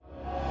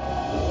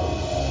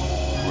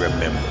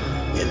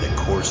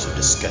course of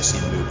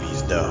discussing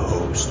movies, the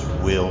host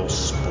will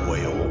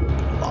spoil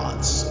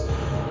plots.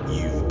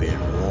 You've been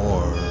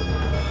warned.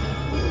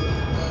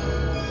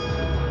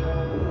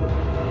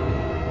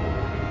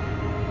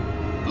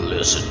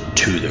 Listen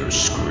to their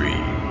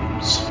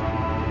screams.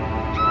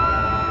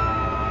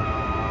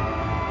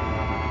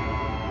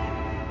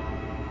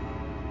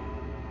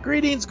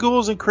 Greetings,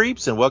 ghouls and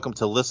creeps, and welcome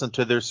to Listen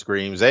to Their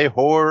Screams, a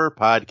horror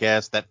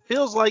podcast that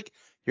feels like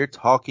you're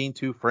talking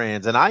to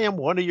friends. And I am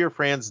one of your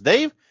friends,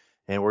 Dave,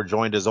 and we're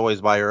joined as always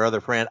by our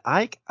other friend,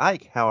 Ike.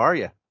 Ike, how are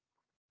you?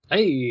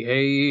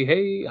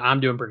 Hey,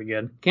 I'm doing pretty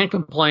good. Can't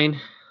complain.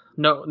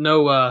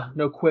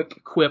 No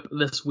quick quip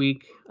this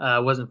week.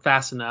 Wasn't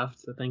fast enough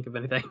to think of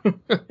anything.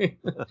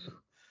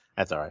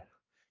 That's all right.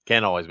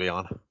 Can't always be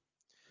on.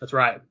 That's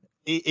right.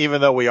 Even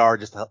though we are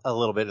just a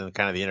little bit in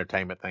kind of the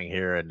entertainment thing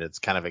here, and it's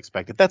kind of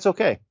expected. That's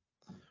okay.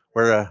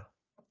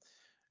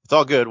 It's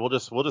all good. We'll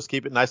just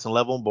keep it nice and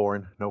level and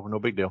boring. No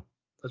big deal.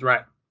 That's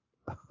right.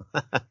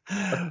 That's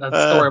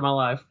the story of my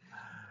life.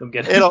 I'm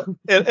kidding.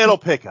 It'll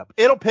pick up.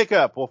 It'll pick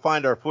up. We'll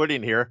find our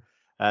footing here.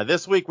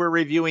 This week we're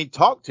reviewing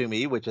Talk to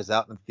Me, which is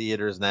out in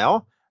theaters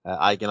now.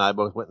 Ike and I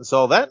both went and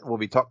saw that. We'll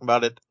be talking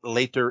about it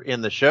later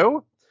in the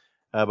show.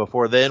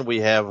 Before then,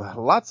 we have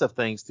lots of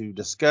things to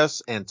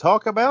discuss and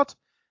talk about.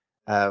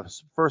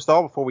 First of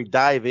all, before we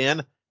dive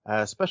in,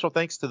 special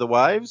thanks to the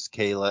wives,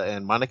 Kayla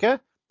and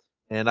Monica.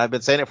 And I've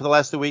been saying it for the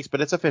last 2 weeks,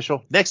 but it's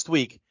official. Next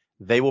week,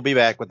 they will be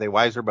back with a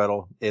Wives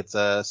Rebuttal. It's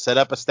set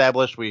up,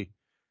 established. We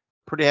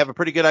have a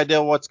pretty good idea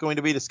of what's going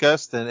to be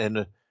discussed,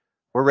 and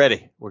we're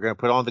ready. We're going to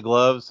put on the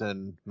gloves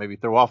and maybe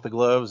throw off the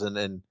gloves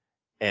and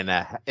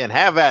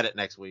have at it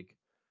next week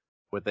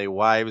with a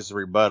Wives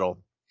Rebuttal.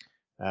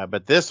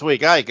 But this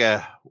week,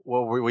 Ike,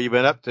 what you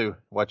been up to?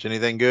 Watch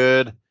anything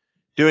good?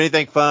 Do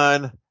anything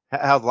fun?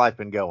 How's life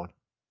been going?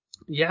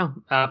 Yeah,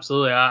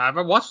 absolutely. I've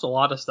watched a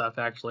lot of stuff,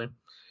 actually.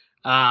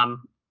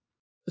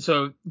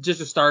 So just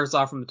to start us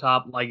off from the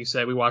top, like you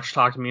said, we watched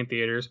Talk to Me in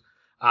theaters.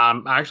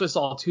 I actually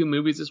saw 2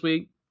 movies this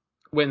week.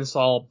 Went and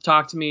saw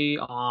Talk to Me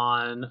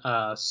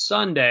on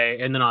Sunday,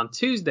 and then on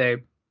Tuesday,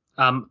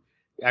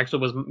 actually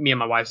was me and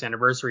my wife's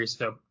anniversary,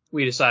 so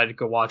we decided to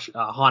go watch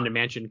Haunted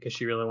Mansion because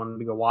she really wanted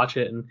to go watch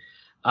it. And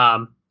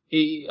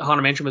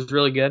Haunted Mansion was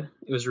really good.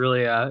 It was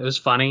really it was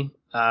funny.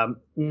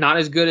 Not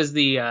as good as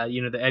the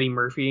the Eddie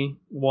Murphy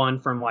one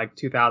from like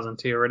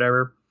 2002 or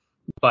whatever,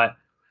 but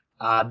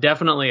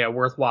definitely a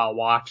worthwhile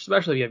watch,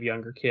 especially if you have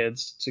younger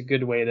kids. It's a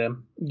good way to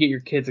get your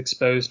kids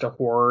exposed to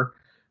horror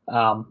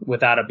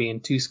without it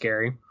being too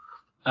scary.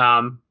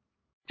 And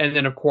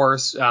then, of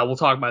course, we'll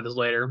talk about this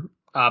later,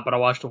 but I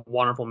watched a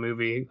wonderful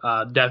movie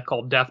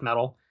called Death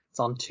Metal.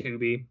 It's on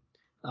Tubi.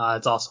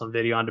 It's also on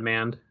video on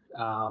demand,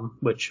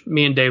 which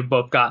me and Dave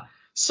both got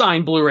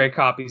signed Blu-ray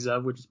copies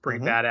of, which is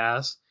pretty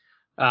badass.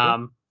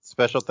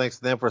 Special thanks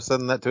to them for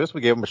sending that to us.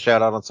 We gave them a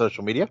shout out on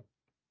social media.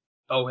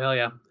 Oh, hell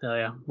yeah.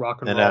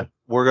 Rock and roll.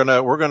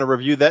 We're gonna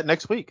review that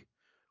next week.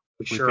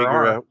 We sure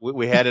are.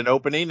 We had an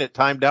opening, it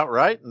timed out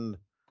right, and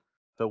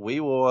so we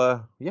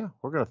will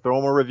we're gonna throw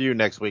them a review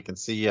next week and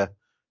see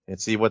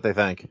what they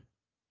think.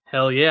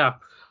 Hell yeah.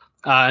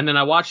 And then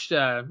I watched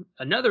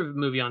another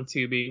movie on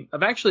Tubi.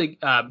 I've actually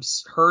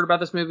heard about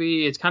this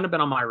movie. It's kind of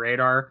been on my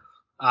radar.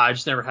 I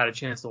just never had a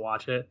chance to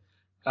watch it.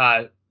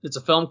 It's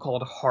a film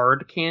called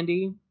Hard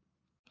Candy.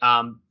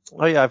 Oh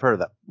yeah, I've heard of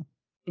that.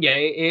 Yeah,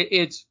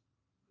 it's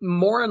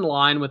more in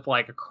line with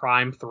like a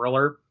crime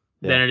thriller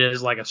than it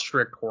is like a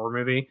strict horror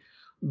movie.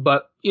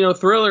 But,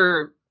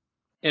 thriller,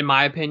 in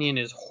my opinion,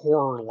 is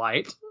horror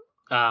light,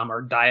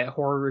 or diet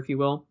horror, if you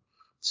will.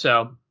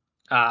 So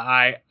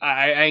I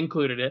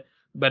included it,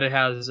 but it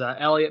has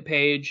Elliot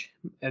Page,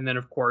 and then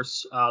of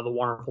course the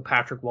wonderful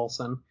Patrick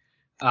Wilson.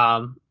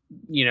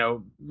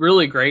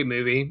 Really great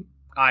movie.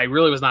 I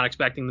really was not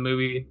expecting the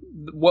movie.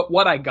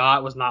 What I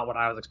got was not what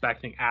I was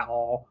expecting at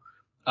all.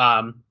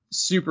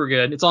 Super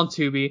good. It's on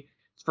Tubi.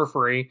 It's for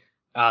free.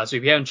 So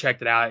if you haven't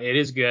checked it out, it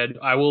is good.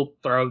 I will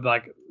throw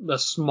like the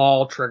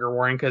small trigger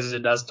warning because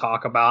it does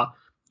talk about,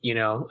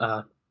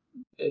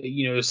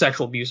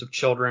 sexual abuse of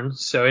children.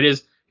 So it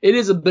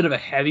is a bit of a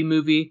heavy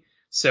movie.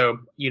 So,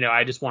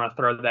 I just want to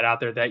throw that out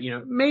there that,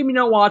 maybe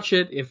don't watch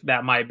it if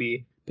that might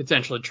be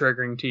potentially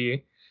triggering to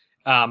you.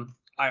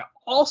 I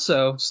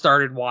also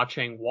started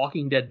watching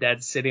Walking Dead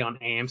Dead City on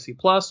AMC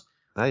Plus.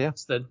 Oh yeah.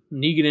 It's the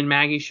Negan and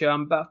Maggie show.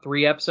 I'm about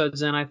 3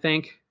 episodes in, I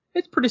think.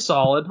 It's pretty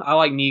solid. I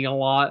like Negan a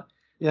lot.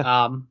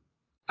 Yeah.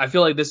 I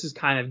feel like this is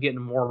kind of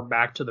getting more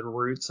back to the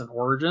roots and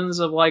origins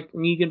of like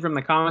Negan from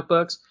the comic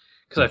books,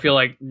 because I feel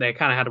like they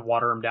kind of had to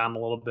water him down a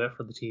little bit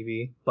for the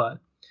TV. But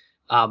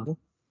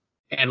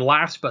and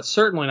last but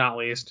certainly not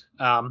least,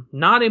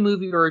 not a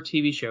movie or a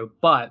TV show,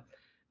 but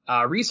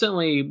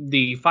recently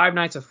the Five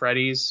Nights at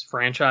Freddy's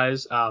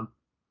franchise.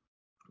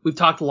 We've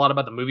talked a lot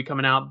about the movie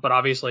coming out, but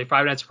obviously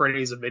Five Nights at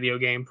Freddy's is a video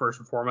game first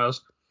and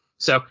foremost.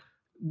 So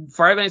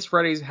Five Nights at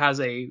Freddy's has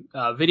a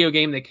video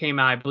game that came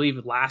out, I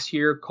believe, last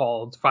year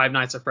called Five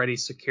Nights at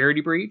Freddy's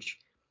Security Breach.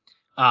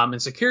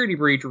 And Security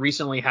Breach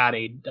recently had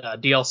a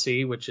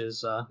DLC, which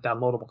is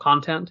downloadable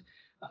content,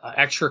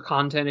 extra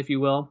content, if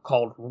you will,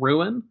 called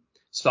Ruin.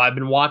 So I've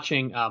been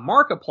watching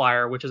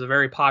Markiplier, which is a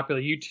very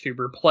popular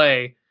YouTuber,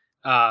 play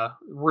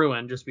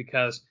Ruin just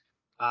because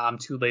I'm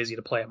too lazy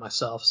to play it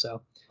myself.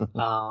 So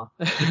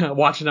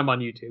watching them on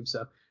YouTube.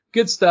 So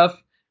good stuff.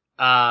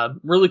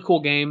 Really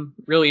cool game.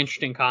 Really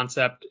interesting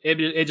concept.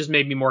 It just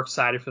made me more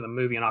excited for the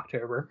movie in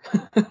October.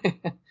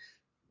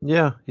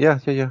 Yeah.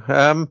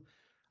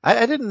 I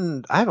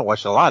haven't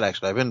watched a lot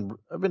actually.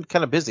 I've been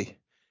kind of busy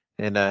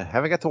and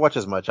haven't got to watch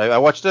as much. I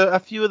watched a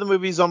few of the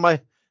movies on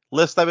my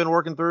list I've been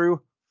working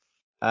through.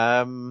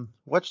 I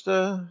watched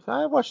a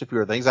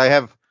few other things. I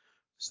have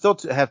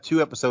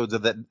 2 episodes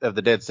of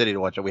the Dead City to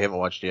watch that we haven't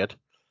watched yet,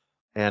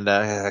 and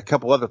a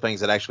couple other things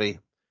that actually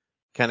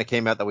kind of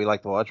came out that we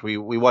like to watch. We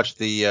watched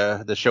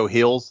the show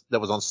Heels that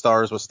was on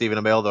Stars with Stephen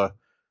Amell,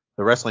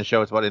 the wrestling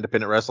show. It's about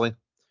independent wrestling.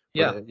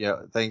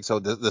 Yeah. Thing. So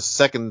the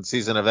second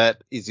season of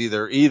that is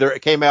either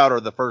it came out or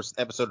the first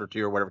episode or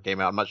 2 or whatever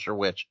came out. I'm not sure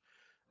which,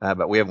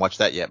 but we haven't watched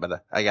that yet.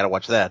 But I got to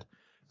watch that.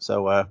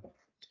 So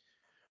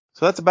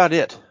that's about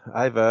it.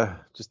 I've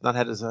just not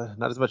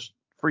as much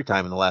free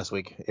time in the last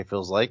week. It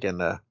feels like, and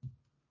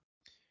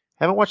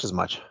haven't watched as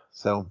much.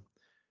 So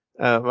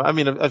I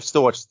mean, I've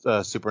still watched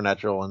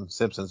Supernatural and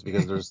Simpsons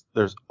because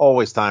there's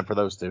always time for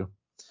those two.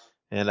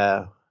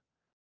 And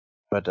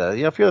but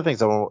yeah, a few other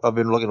things I've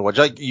been looking to watch.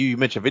 Like you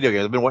mentioned video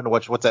games. I've been wanting to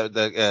watch what's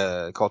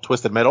that called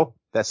Twisted Metal,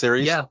 that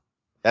series. Yeah.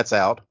 That's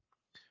out.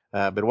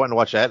 Been wanting to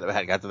watch that. I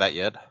hadn't got to that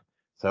yet.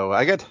 So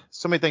I got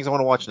so many things I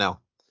want to watch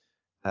now.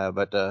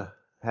 But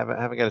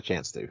haven't got a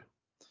chance to.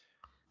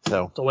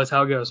 So It's always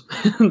how it goes.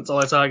 It's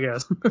always how it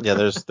goes. yeah,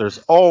 there's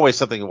always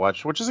something to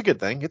watch, which is a good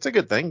thing. It's a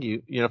good thing.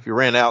 You know, if you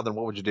ran out, then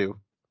what would you do?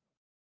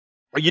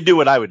 Or you do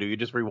what I would do. You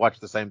just rewatch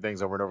the same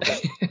things over and over.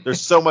 There's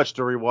so much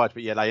to rewatch,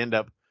 but yet I end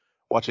up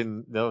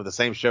watching the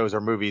same shows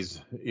or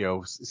movies.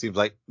 Seems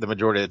like the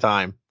majority of the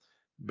time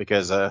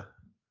because I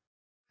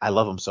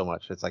love them so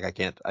much. It's like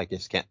I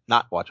just can't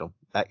not watch them.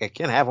 I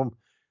can't have them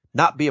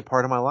not be a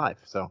part of my life.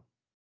 So.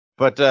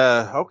 But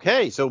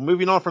okay, so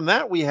moving on from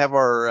that, we have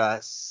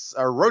our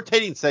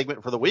rotating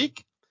segment for the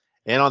week,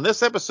 and on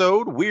this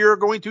episode, we are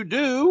going to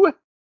do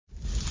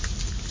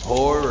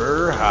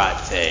Horror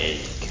Hot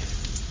Take.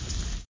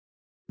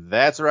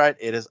 That's right,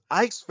 it is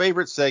Ike's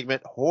favorite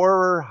segment,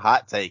 Horror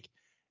Hot Take.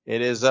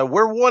 It is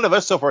where one of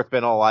us, so far it's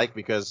been all Ike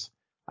because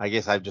I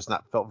guess I've just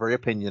not felt very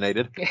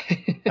opinionated,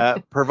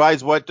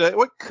 provides what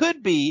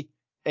could be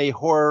a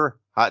horror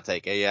hot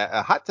take,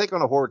 a hot take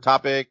on a horror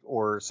topic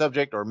or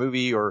subject or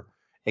movie or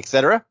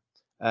etc.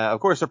 Of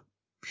course, I'm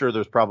sure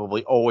there's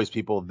probably always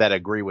people that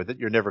agree with it.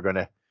 You're never going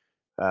to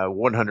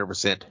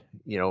 100%,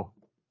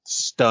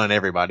 stun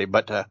everybody.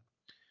 But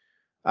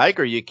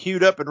Ike, are you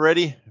queued up and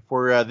ready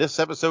for this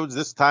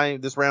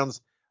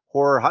round's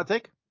horror hot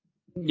take?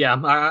 Yeah,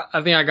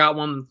 I think I got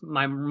one.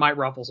 Might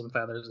ruffle some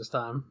feathers this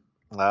time.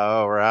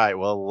 All right,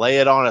 well, lay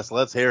it on us.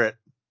 Let's hear it.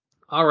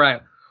 All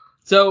right.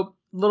 So,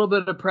 a little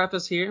bit of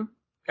preface here.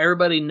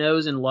 Everybody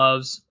knows and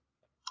loves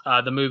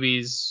the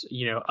movies,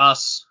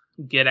 Us,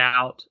 Get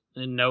Out,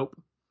 and Nope.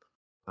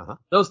 Uh-huh.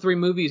 Those 3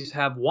 movies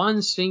have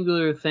one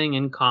singular thing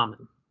in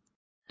common.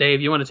 Dave,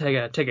 you want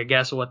to take a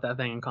guess of what that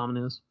thing in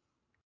common is?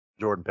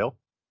 Jordan Peele.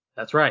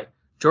 That's right.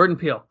 Jordan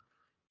Peele.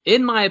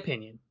 In my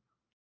opinion,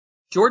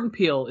 Jordan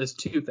Peele is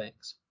 2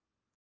 things.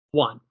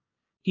 1,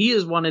 he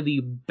is one of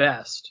the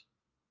best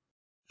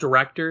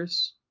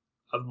directors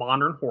of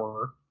modern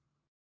horror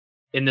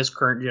in this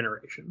current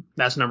generation.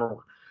 That's number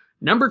 1.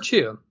 Number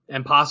 2,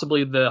 and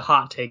possibly the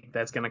hot take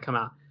that's going to come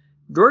out,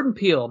 Jordan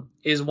Peele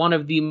is one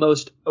of the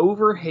most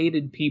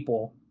overhated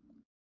people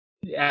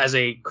as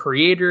a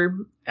creator,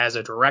 as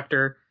a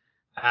director,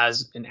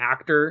 as an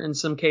actor in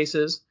some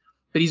cases,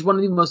 but he's one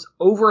of the most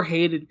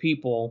overhated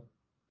people,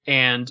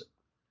 and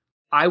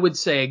I would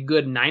say a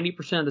good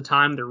 90% of the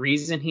time the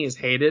reason he is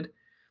hated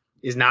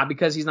is not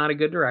because he's not a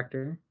good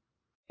director,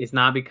 it's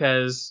not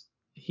because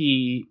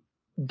he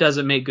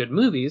doesn't make good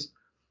movies,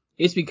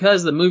 it's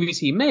because the movies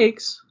he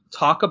makes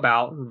talk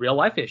about real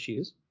life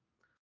issues.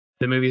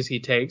 The movies he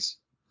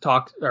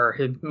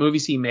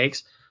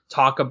makes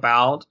talk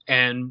about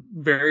and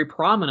very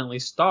prominently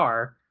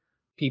star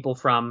people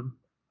from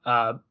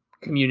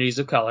communities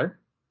of color.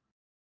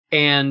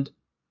 And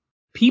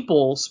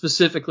people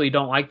specifically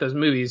don't like those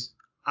movies,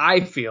 I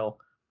feel,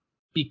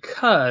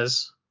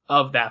 because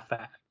of that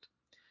fact.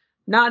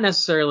 Not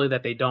necessarily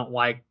that they don't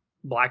like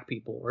black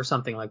people or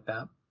something like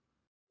that.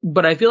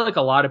 But I feel like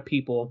a lot of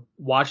people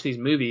watch these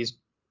movies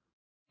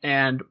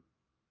and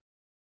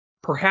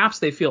perhaps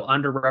they feel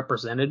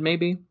underrepresented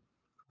maybe,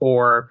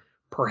 or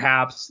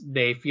perhaps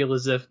they feel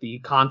as if the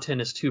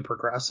content is too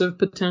progressive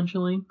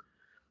potentially.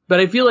 But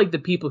I feel like the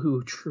people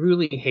who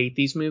truly hate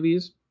these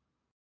movies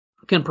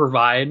can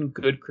provide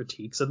good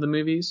critiques of the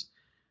movies,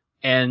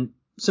 and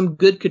some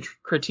good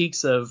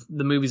critiques of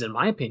the movies, in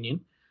my opinion,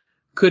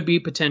 could be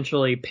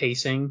potentially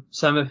pacing.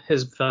 Some of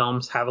his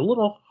films have a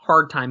little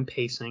hard time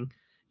pacing.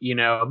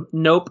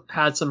 Nope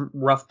had some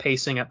rough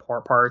pacing at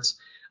parts.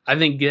 I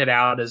think Get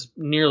Out is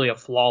nearly a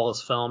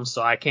flawless film,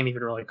 so I can't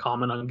even really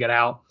comment on Get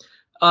Out.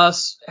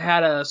 Us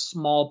had a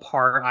small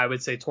part, I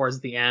would say, towards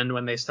the end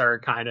when they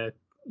started kind of,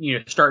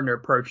 starting to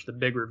approach the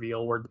big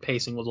reveal where the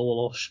pacing was a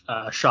little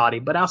shoddy.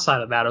 But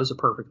outside of that, it was a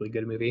perfectly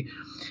good movie.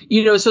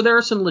 So there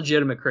are some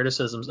legitimate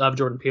criticisms of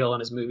Jordan Peele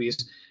and his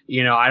movies.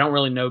 I don't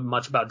really know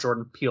much about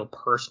Jordan Peele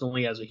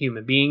personally as a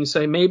human being,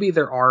 so maybe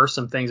there are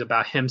some things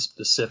about him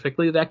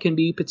specifically that can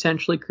be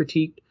potentially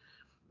critiqued.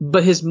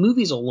 But his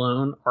movies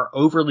alone are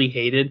overly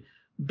hated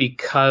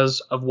because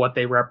of what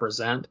they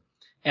represent.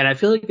 And I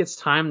feel like it's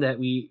time that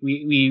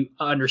we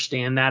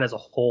understand that as a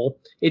whole.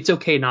 It's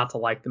okay not to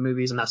like the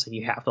movies. I'm not saying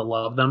you have to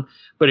love them.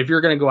 But if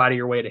you're going to go out of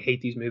your way to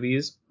hate these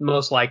movies,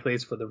 most likely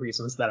it's for the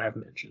reasons that I've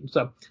mentioned.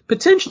 So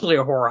potentially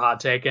a horror hot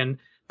take and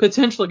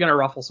potentially going to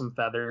ruffle some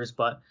feathers.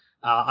 But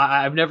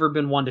I've never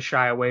been one to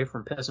shy away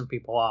from pissing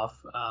people off.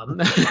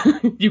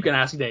 You can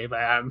ask Dave.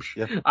 I'm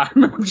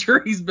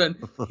sure he's been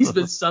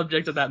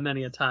subject to that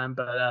many a time.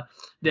 But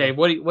Dave,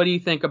 what do you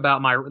think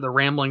about the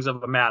ramblings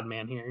of a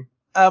madman here?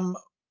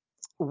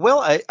 Well,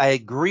 I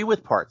agree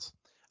with parts.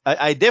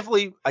 I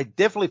definitely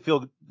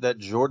feel that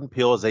Jordan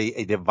Peele is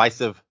a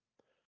divisive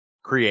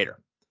creator.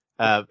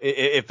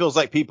 It feels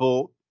like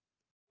people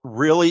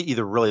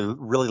either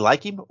really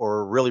like him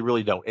or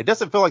really don't. It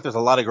doesn't feel like there's a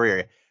lot of gray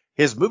area.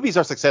 His movies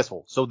are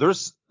successful, so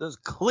there's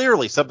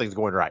clearly something's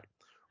going right.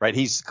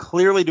 He's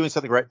clearly doing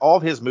something right. All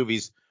of his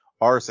movies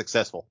are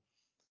successful.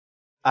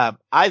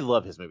 I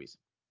love his movies,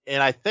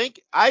 and I think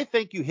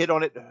you hit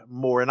on it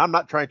more. And I'm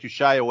not trying to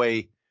shy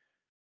away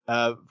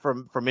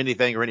from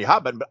anything or any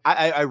hot button, but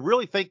I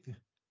really think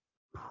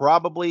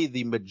probably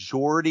the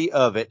majority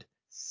of it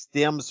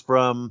stems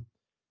from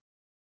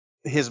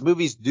his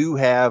movies do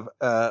have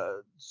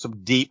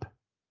some deep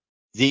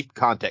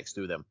context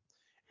to them,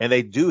 and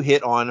they do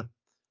hit on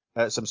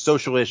some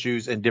social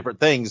issues and different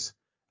things.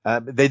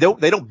 They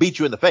don't beat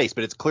you in the face,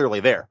 but it's clearly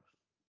there.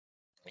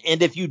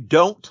 And if you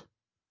don't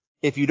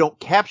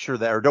capture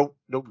that or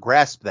don't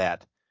grasp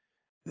that,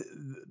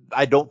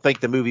 I don't think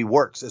the movie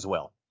works as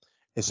well.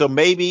 And so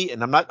maybe,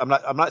 and I'm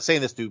not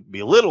saying this to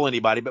belittle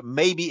anybody, but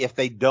maybe if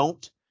they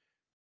don't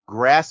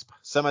grasp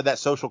some of that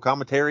social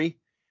commentary,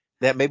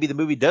 that maybe the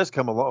movie does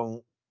come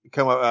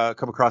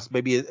across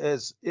maybe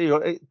as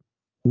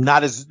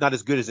not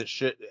as good as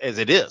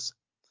it is.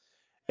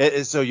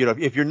 And so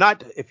if you're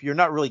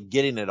not really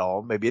getting it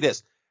all, maybe it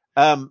is.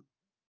 I'm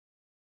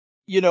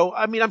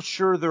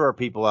sure there are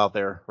people out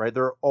there, right?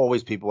 There are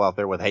always people out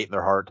there with hate in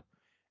their heart,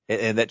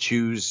 and that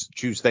choose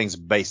things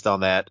based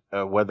on that,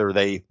 whether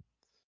they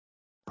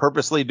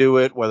purposely do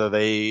it, whether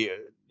they,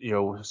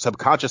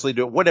 subconsciously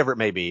do it, whatever it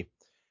may be.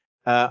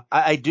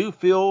 I do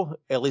feel,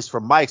 at least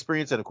from my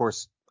experience, and of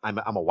course I'm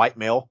a white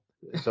male,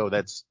 so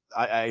that's,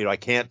 I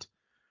can't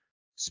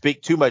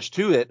speak too much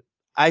to it.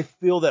 I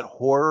feel that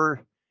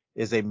horror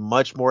is a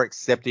much more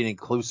accepting,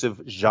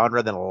 inclusive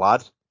genre than a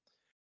lot.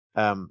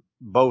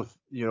 Both,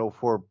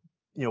 for,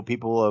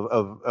 people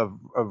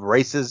of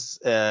races,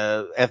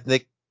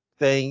 ethnic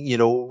thing,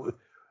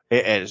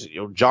 as,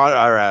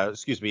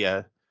 excuse me,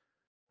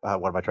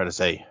 what am I trying to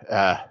say?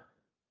 I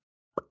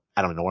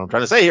don't know what I'm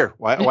trying to say here.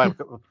 Why I'm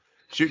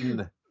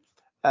shooting?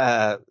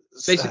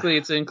 Basically,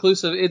 it's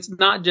inclusive. It's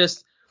not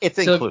just. It's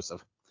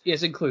inclusive.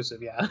 Yes,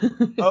 inclusive. Yeah.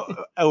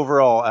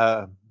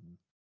 Overall,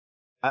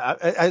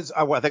 I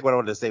think what I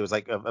wanted to say was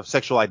like of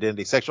sexual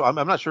identity, sexual. I'm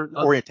not sure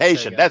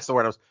orientation. That's the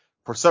word I was.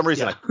 For some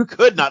reason, I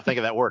could not think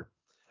of that word.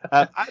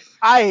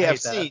 I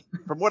have seen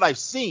from what I've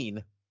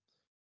seen,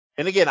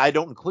 and again, I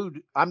don't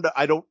include. I'm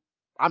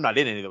not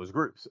in any of those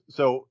groups,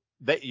 so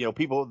that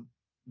people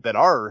that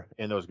are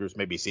in those groups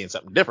may be seeing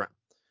something different.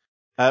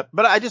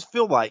 But I just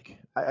feel like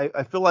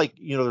I feel like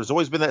there's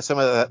always been some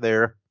of that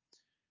there.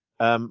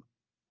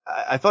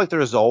 I feel like there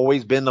has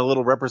always been a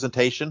little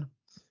representation.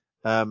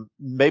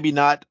 Maybe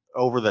not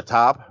over the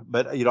top,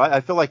 but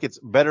I feel like it's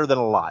better than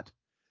a lot.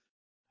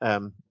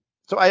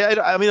 So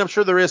I mean, I'm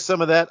sure there is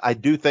some of that. I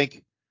do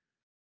think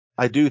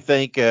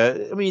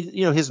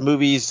his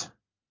movies,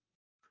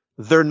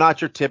 they're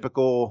not your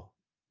typical,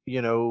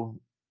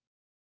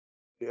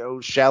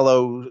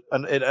 shallow.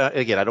 And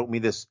again, I don't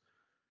mean this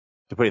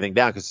to put anything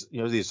down because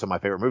these are some of my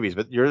favorite movies,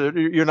 but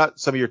you're not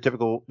some of your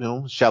typical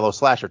shallow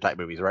slasher type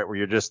movies, right?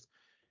 Where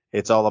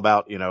it's all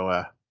about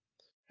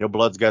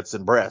bloods, guts,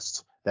 and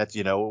breasts. That's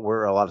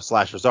where a lot of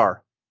slashers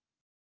are.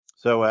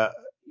 So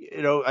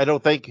I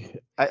don't think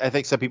I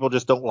think some people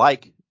just don't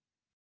like.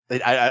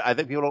 I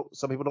think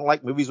some people don't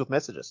like movies with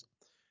messages,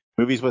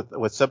 movies with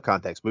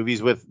subcontext,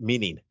 movies with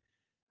meaning.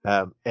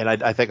 And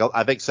I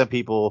think some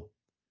people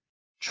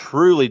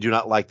truly do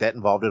not like that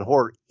involved in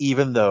horror,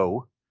 even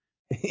though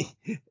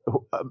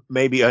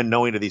maybe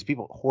unknowing to these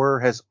people, horror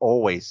has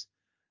always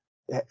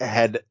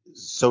had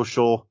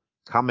social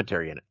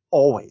commentary in it.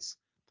 Always.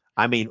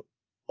 I mean,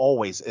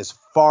 always. As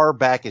far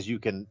back as you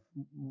can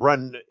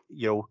run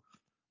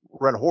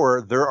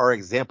horror, there are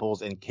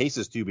examples and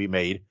cases to be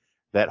made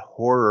that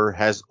horror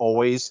has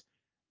always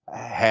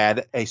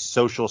had a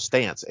social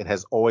stance and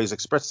has always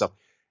expressed itself,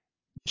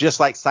 just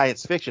like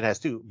science fiction has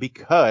too,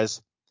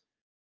 because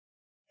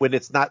when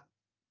it's not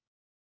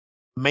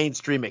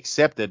mainstream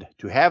accepted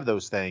to have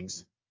those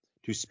things,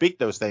 to speak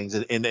those things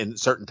in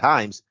certain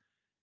times,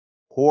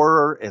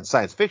 horror and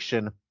science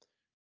fiction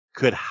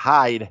could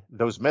hide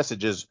those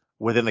messages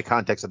within the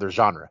context of their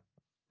genre.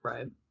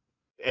 Right.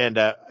 And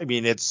I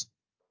mean, it's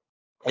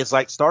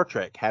like Star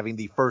Trek having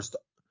the first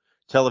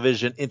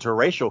television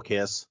interracial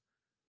kiss,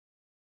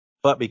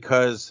 but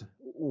because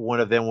one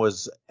of them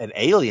was an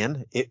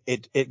alien,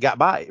 it got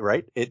by,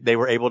 right? They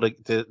were able to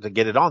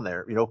get it on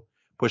there,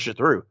 push it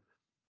through.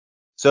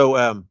 So,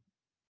 I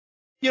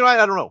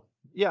don't know.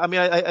 Yeah, I mean,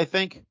 I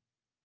think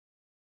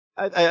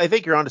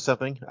you're onto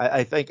something.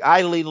 I think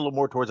I lean a little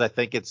more towards, I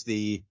think it's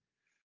the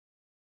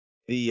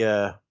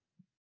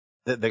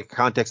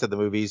context of the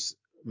movies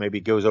maybe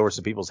goes over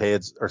some people's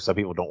heads, or some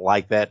people don't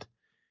like that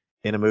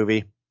in a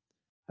movie.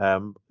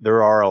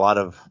 There are a lot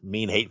of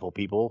mean, hateful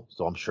people,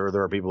 so I'm sure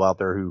there are people out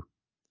there who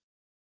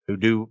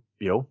do,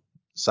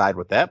 side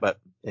with that, but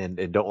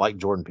and don't like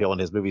Jordan Peele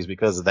and his movies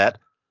because of that.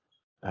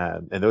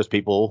 And those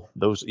people,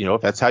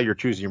 if that's how you're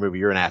choosing your movie,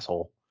 you're an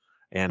asshole.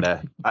 And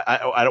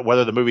I don't,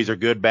 whether the movies are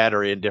good, bad,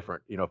 or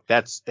indifferent,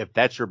 if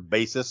that's your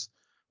basis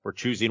for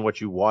choosing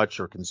what you watch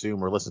or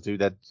consume or listen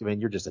to,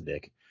 you're just a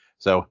dick.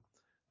 So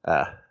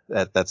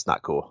that's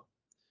not cool.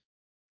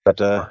 But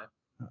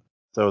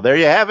so there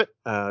you have it.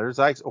 There's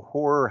Ike's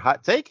horror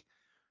hot take.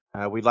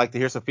 We'd like to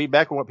hear some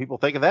feedback on what people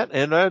think of that,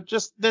 and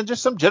just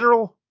some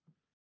general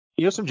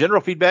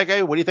feedback.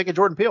 Hey, what do you think of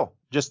Jordan Peele?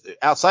 Just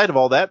outside of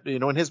all that,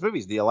 in his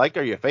movies, do you like?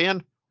 Are you a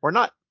fan or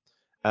not?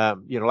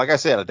 Like I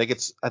said, I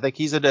think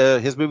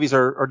his movies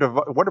are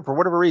for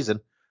whatever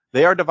reason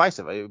they are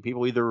divisive.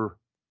 People either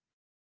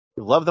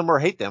love them or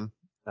hate them.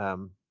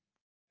 Like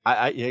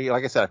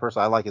I said,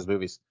 personally, I like his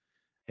movies,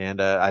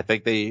 and I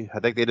think they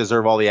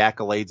deserve all the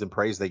accolades and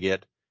praise they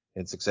get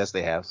and success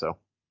they have. So.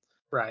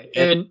 Right.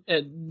 And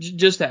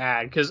just to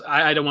add, because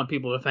I don't want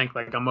people to think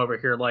like I'm over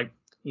here like,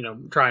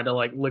 trying to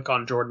like lick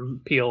on Jordan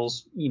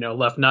Peele's,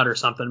 left nut or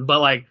something. But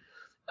like,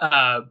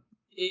 I'm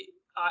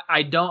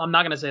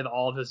not going to say that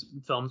all of his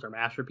films are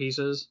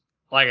masterpieces.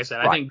 Like I said,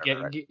 I think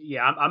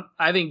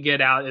I think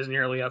Get Out is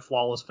nearly a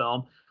flawless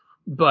film.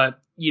 But,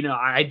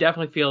 I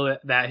definitely feel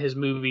that his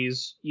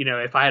movies,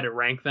 if I had to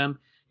rank them,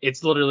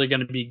 it's literally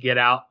going to be Get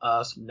Out,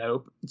 Us,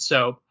 Nope.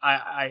 So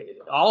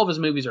all of his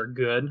movies are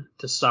good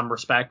to some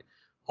respect.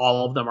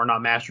 All of them are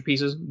not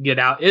masterpieces. Get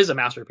Out is a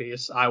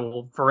masterpiece. I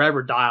will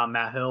forever die on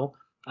that hill.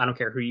 I don't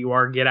care who you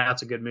are. Get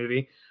Out's a good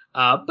movie.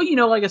 But,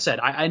 like I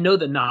said, I know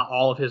that not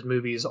all of his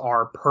movies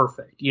are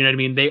perfect. You know what I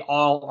mean? They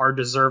all are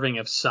deserving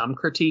of some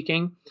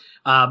critiquing.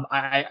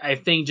 I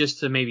think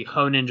just to maybe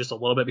hone in just a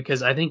little bit,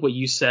 because I think what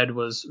you said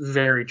was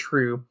very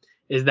true,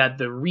 is that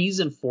the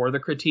reason for the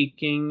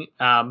critiquing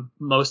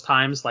most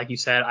times, like you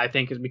said, I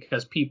think is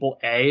because people,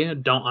 A,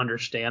 don't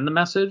understand the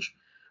message,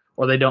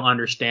 or they don't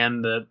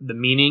understand the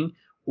meaning,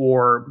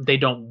 or they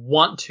don't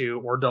want to,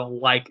 or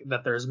don't like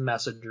that there's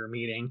message or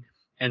meaning.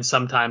 And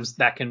sometimes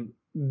that can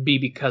be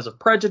because of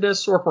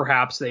prejudice, or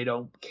perhaps they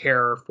don't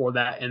care for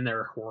that in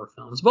their horror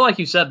films. But like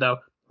you said, though,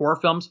 horror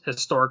films,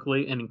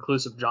 historically an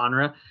inclusive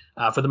genre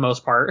for the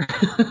most part,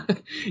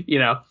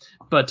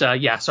 But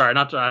sorry,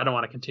 I don't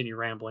want to continue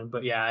rambling.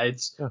 But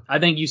I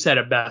think you said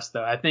it best,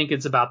 though. I think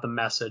it's about the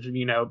message.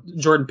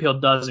 Jordan Peele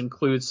does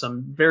include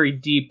some very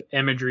deep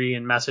imagery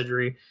and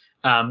messagery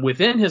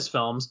within his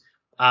films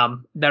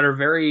that are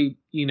very,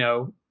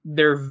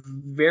 they're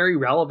very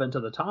relevant to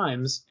the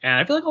times. And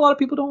I feel like a lot of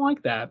people don't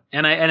like that.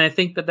 And I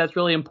think that that's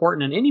really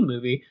important in any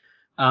movie,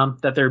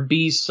 that there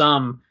be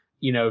some,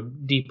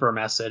 deeper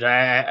message.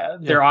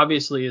 There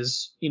obviously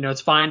is,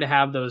 it's fine to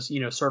have those,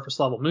 surface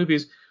level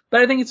movies,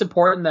 but I think it's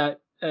important that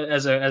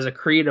as a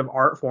creative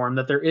art form,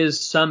 that there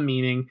is some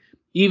meaning,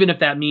 even if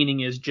that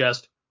meaning is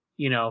just,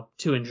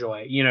 to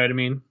enjoy. You know what I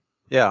mean?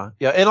 Yeah.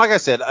 Yeah. And like I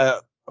said,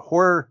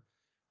 horror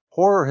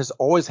has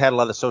always had a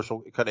lot of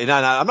social, and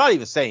I'm not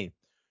even saying,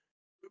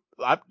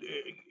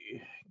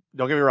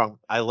 don't get me wrong,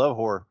 I love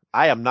horror.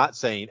 I am not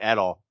saying at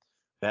all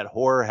that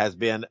horror has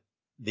been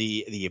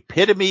the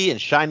epitome and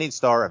shining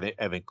star of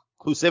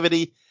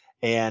inclusivity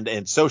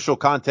and social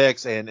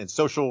context and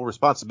social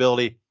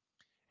responsibility,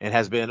 and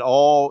has been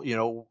all,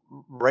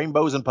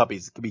 rainbows and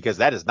puppies, because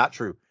that is not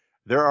true.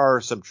 There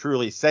are some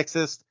truly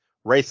sexist,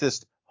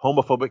 racist,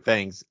 homophobic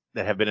things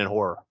that have been in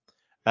horror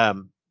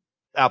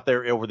out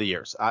there over the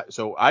years.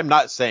 So I'm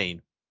not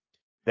saying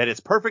that it's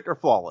perfect or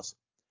flawless.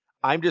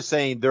 I'm just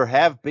saying there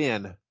have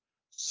been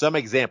some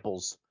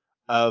examples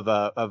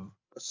of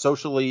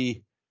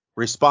socially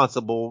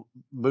responsible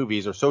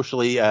movies, or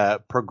socially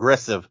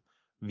progressive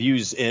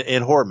views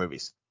in horror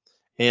movies.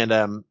 And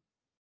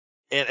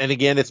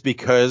again, it's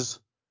because,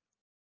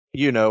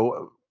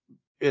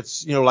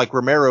 it's, like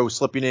Romero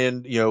slipping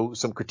in,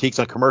 some critiques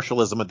on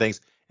commercialism and things.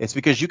 It's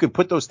because you can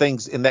put those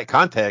things in that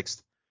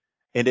context,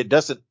 and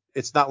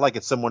it's not like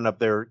it's someone up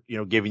there,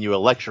 giving you a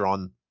lecture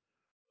on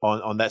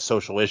that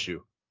social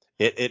issue.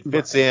 It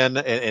fits in,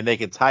 and they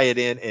can tie it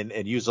in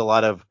and use a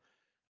lot of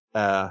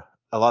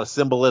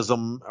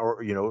symbolism,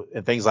 or,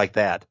 and things like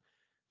that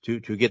to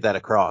get that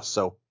across.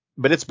 So,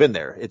 but it's been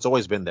there. It's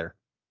always been there.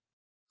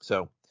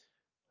 So,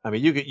 I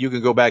mean, you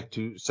can go back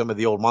to some of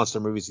the old monster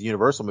movies, the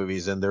Universal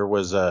movies, and there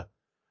was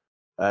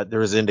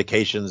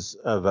indications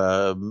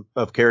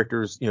of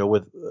characters,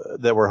 with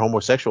that were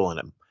homosexual in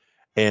them.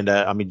 And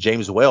I mean,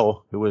 James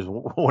Whale, who was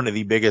one of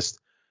the biggest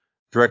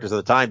directors of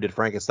the time, did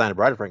Frankenstein and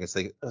Bride of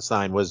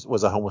Frankenstein,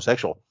 was a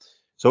homosexual.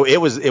 So it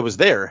was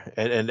there,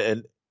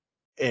 and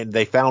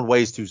they found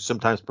ways to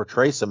sometimes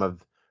portray some of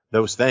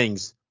those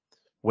things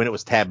when it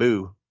was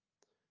taboo.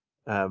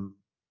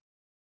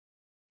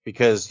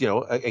 Because,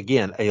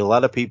 again, a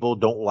lot of people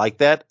don't like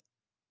that,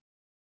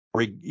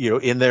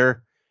 in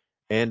there,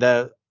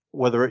 and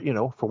whether,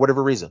 for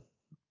whatever reason.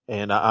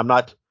 And I'm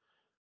not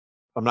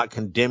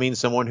condemning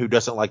someone who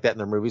doesn't like that in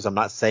their movies. I'm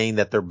not saying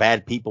that they're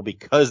bad people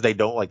because they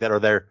don't like that, or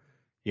they're,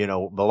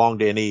 belong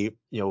to any,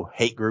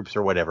 hate groups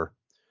or whatever.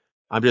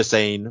 I'm just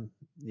saying,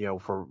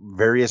 for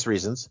various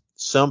reasons,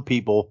 some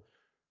people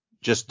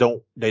just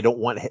don't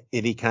want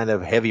any kind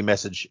of heavy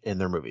message in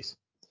their movies.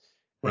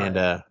 Right.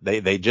 And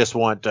they just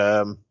want,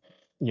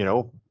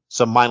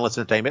 some mindless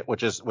entertainment,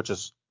 which is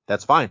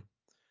that's fine.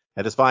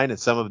 That is fine. And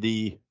some of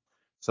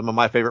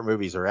my favorite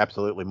movies are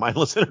absolutely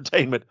mindless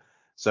entertainment.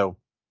 So,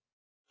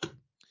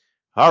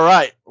 all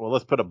right. Well,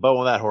 let's put a bow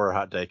on that horror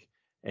hot take,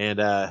 and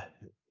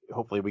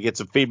hopefully we get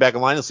some feedback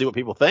online and see what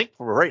people think.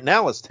 For right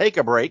now, let's take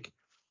a break.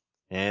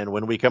 And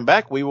when we come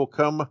back, we will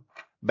come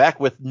back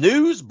with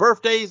news,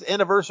 birthdays,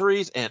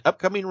 anniversaries, and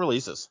upcoming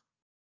releases.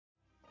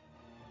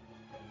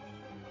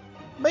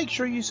 Make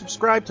sure you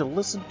subscribe to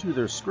Listen to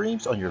Their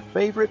Screams on your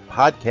favorite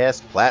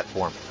podcast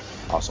platform.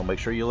 Also, make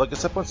sure you look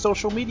us up on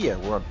social media.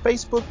 We're on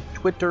Facebook,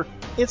 Twitter,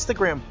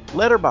 Instagram,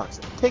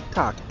 Letterboxd,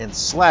 TikTok, and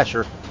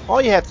Slasher.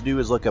 All you have to do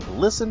is look up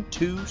Listen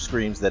to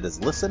Screams. That is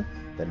Listen,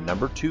 the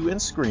number 2 in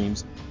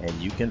Screams, and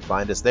you can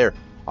find us there.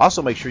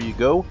 Also, make sure you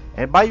go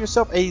and buy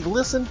yourself a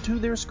Listen to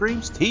Their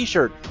Screams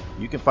t-shirt.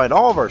 You can find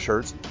all of our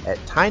shirts at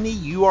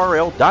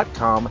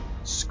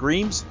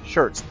tinyurl.com/Screams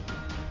Shirts.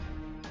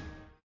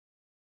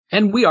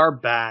 And we are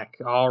back.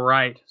 All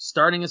right.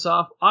 Starting us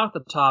off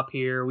the top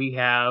here, we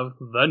have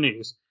the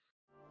news.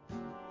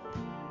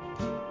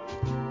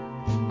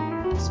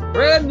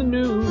 Spread the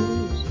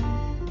news.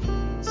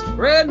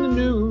 Spread the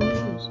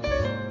news.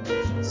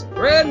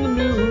 Spread the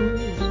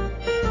news.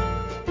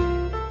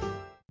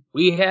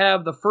 We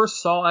have the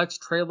first Saw X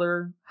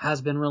trailer has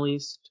been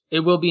released.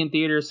 It will be in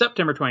theaters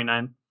September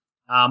 29th.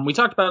 We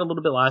talked about it a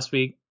little bit last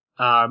week,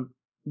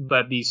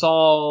 but the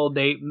Saw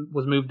date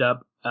was moved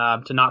up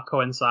to not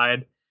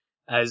coincide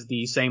as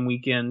the same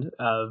weekend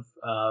of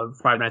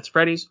Five Nights at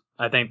Freddy's.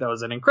 I think that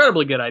was an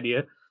incredibly good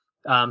idea.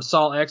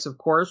 Saw X, of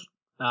course,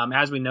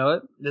 as we know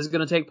it, this is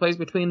going to take place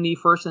between the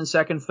first and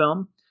second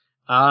film.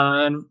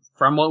 And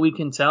from what we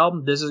can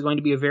tell, this is going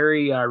to be a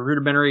very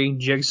rudimentary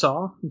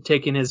Jigsaw,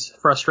 taking his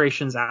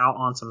frustrations out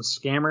on some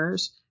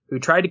scammers who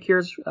tried to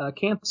cure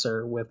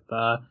cancer with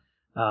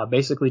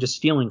basically just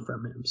stealing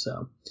from him.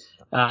 So,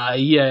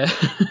 yeah,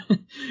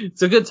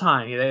 it's a good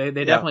time.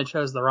 They definitely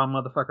chose the wrong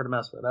motherfucker to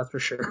mess with, that's for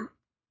sure.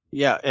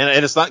 Yeah,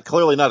 and it's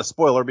clearly not a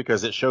spoiler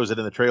because it shows it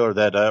in the trailer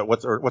that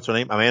what's her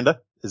name? Amanda?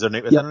 Is that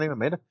her name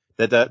Amanda?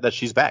 That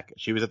she's back.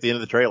 She was at the end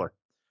of the trailer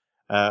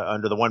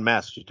under the one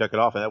mask. She took it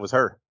off, and that was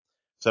her.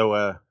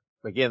 So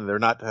again, they're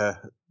not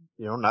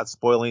not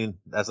spoiling.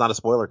 That's not a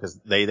spoiler because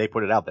they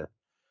put it out there.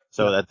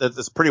 So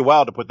that's pretty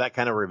wild to put that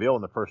kind of reveal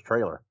in the first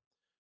trailer.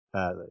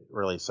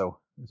 Really, so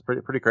it's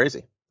pretty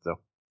crazy. So,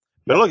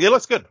 but look, it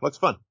looks good. Looks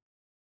fun.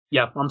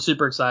 Yeah, I'm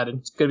super excited.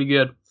 It's gonna be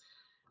good.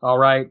 All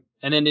right.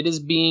 And then it is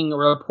being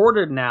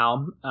reported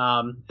now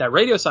that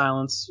Radio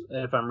Silence,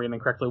 if I'm reading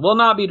correctly, will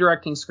not be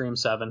directing Scream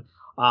 7.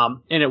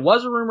 And it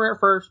was a rumor at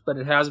first, but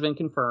it has been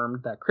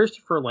confirmed that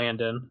Christopher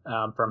Landon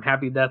from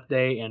Happy Death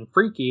Day and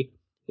Freaky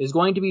is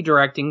going to be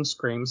directing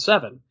Scream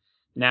 7.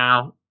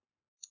 Now,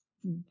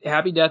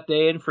 Happy Death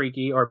Day and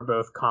Freaky are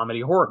both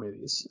comedy horror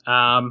movies.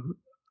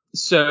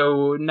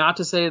 So not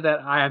to say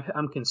that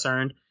I'm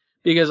concerned,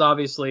 because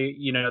obviously,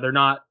 they're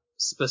not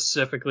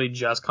specifically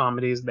just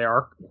comedies. They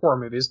are horror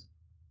movies.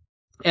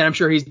 And I'm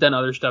sure he's done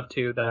other stuff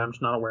too that I'm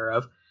just not aware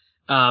of.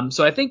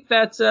 So I think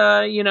that,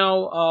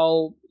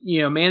 I'll,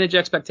 manage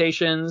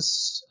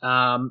expectations,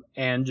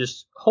 and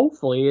just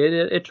hopefully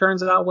it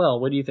turns out well.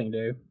 What do you think,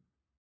 Dave?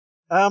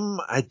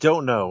 I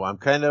don't know. I'm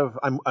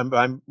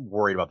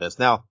worried about this.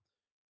 Now,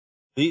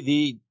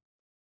 the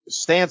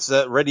stance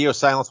that Radio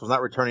Silence was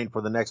not returning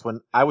for the next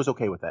one, I was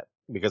okay with that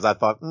because I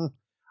thought,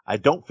 I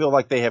don't feel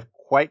like they have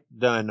quite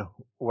done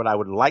what I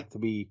would like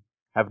to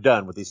have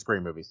done with these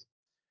Scream movies.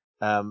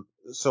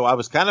 So I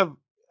was kind of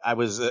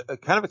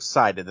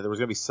excited that there was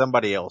going to be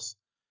somebody else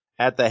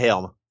at the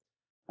helm.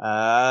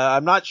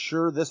 I'm not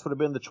sure this would have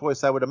been the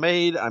choice I would have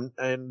made and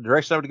the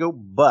direction I would go,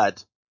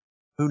 but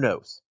who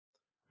knows,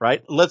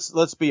 right?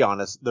 Let's be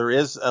honest. There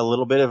is a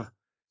little bit of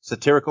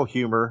satirical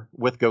humor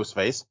with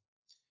Ghostface.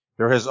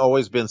 There has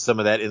always been some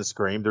of that in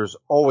Scream. There's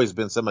always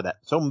been some of that.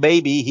 So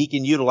maybe he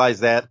can utilize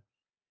that,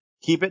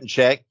 keep it in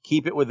check,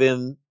 keep it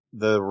within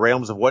the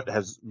realms of what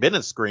has been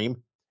in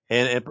Scream,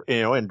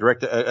 and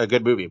direct a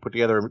good movie, put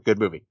together a good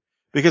movie,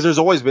 because there's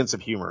always been some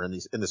humor in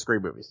the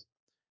Scream movies,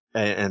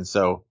 and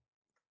so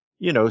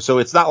so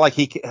it's not like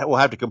he will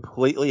have to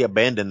completely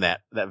abandon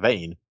that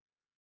vein.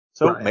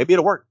 So Maybe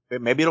it'll work.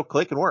 Maybe it'll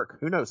click and work.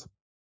 Who knows?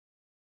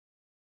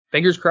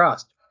 Fingers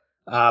crossed.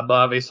 But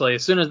obviously,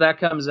 as soon as that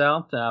comes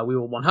out, we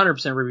will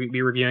 100%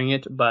 be reviewing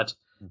it. But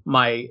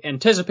my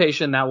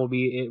anticipation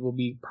it will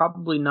be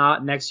probably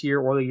not next year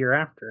or the year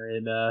after.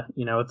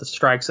 With the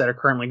strikes that are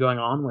currently going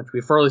on, which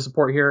we thoroughly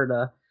support here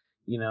to,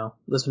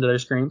 listen to their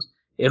screams,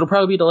 it'll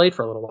probably be delayed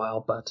for a little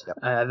while. But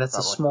that's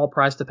a small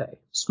price to pay.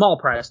 Small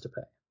price to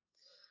pay.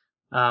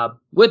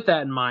 With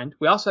that in mind,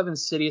 we also have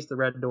Insidious: The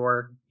Red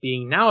Door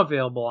being now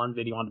available on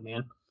video on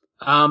demand.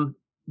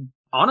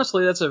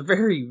 Honestly, that's a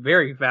very,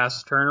 very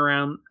fast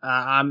turnaround.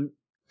 I'm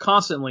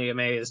constantly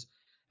amazed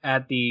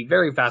at the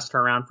very fast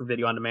turnaround for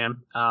video on demand.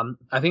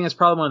 I think that's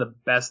probably one of the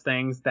best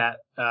things that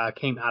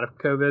came out of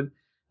COVID,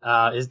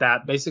 is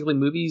that basically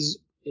movies,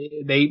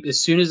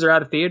 as soon as they're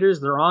out of theaters,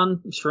 they're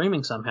on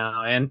streaming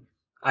somehow. And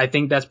I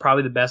think that's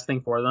probably the best thing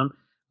for them.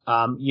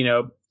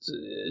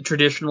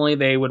 Traditionally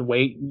they would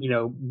wait,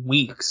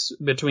 weeks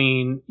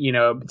between,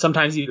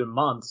 sometimes even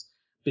months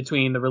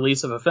between the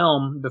release of a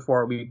film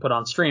before we put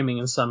on streaming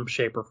in some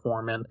shape or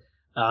form. And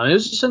it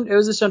was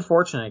just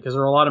unfortunate because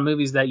there were a lot of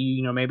movies that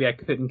maybe I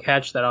couldn't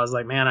catch that I was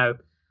like, man, I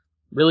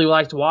really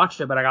like to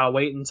watch it, but I gotta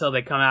wait until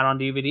they come out on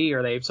DVD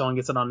or someone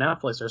gets it on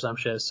Netflix or some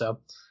shit. So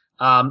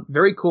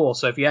very cool.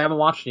 So if you haven't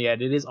watched it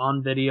yet, it is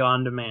on video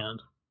on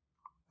demand.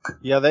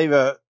 Yeah,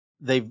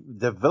 they've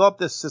developed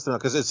this system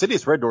because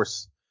Insidious Red Door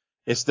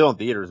is still in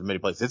theaters in many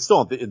places. It's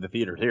still in the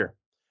theaters here.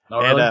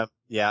 Oh, really?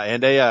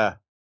 And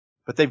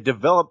but they've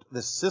developed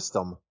this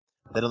system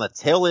that on the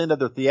tail end of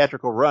their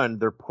theatrical run,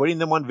 they're putting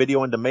them on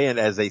video on demand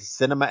as a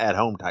cinema at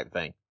home type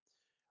thing,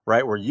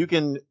 right? Where you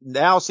can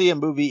now see a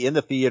movie in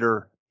the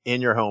theater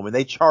in your home, and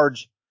they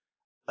charge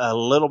a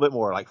little bit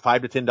more, like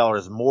 $5 to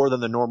 $10 more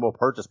than the normal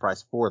purchase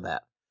price for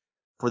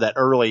that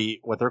early,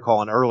 what they're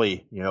calling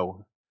early,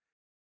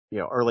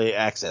 early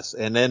access.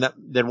 And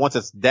then once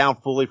it's down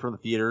fully from the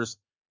theaters,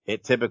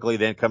 it typically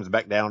then comes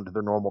back down to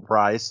their normal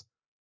price.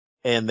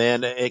 And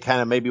then it kind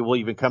of maybe will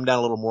even come down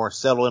a little more,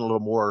 settle in a little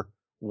more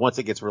once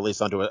it gets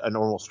released onto a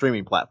normal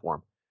streaming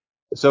platform.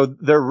 So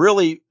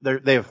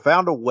they've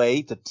found a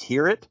way to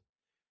tier it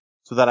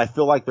so that I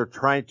feel like they're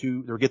trying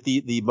to get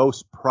the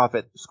most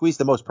profit, squeeze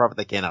the most profit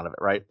they can out of it,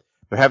 right?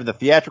 They're having the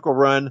theatrical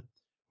run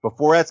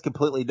before that's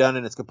completely done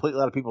and it's completely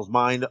out of people's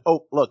mind.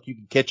 Oh, look, you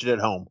can catch it at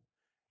home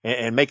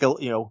and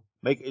you'll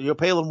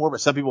pay a little more,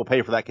 but some people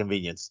pay for that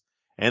convenience.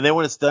 And then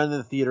when it's done in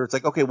the theater, it's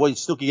like, okay, well, you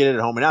still can get it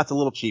at home and now it's a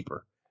little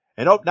cheaper.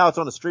 And now it's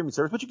on a streaming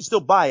service, but you can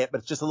still buy it, but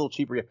it's just a little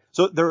cheaper.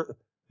 So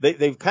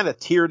they've kind of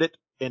tiered it,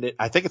 and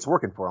I think it's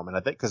working for them. And I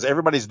think because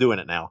everybody's doing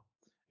it now,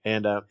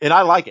 and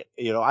I like it.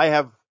 I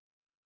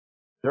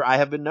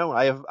have been known.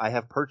 I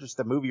have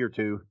purchased a movie or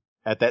two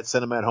at that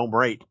cinema at home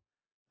rate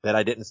that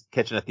I didn't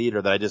catch in a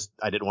theater that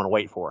I didn't want to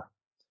wait for.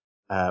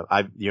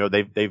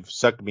 They've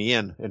sucked me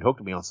in and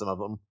hooked me on some of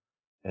them,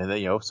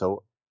 and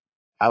so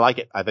I like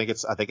it. I think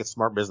it's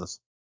smart business.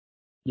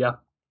 Yeah,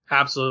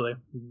 absolutely,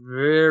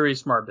 very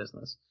smart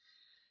business.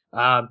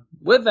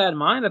 With that in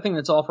mind, I think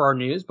that's all for our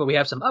news, but we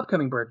have some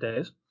upcoming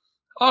birthdays.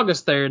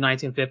 August 3rd,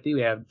 1950,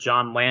 we have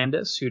John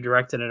Landis, who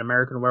directed An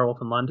American Werewolf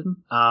in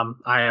London.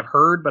 I have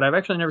heard, but I've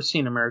actually never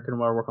seen American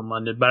Werewolf in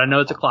London, but I know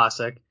it's a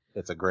classic.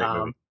 It's a great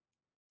movie.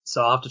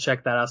 So I'll have to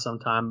check that out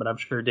sometime, but I'm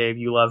sure, Dave,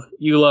 you love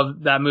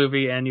that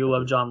movie and you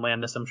love John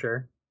Landis, I'm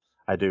sure.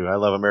 I do. I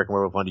love American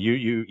Werewolf in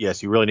London.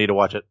 Yes, you really need to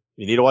watch it.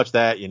 You need to watch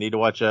that. You need to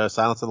watch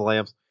Silence of the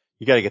Lambs.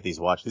 You got to get these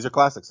watched. These are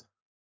classics.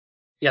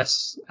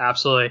 Yes,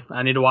 absolutely.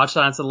 I need to watch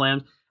Silence of the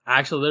Lambs.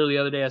 Actually, literally the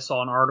other day I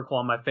saw an article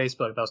on my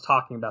Facebook that was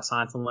talking about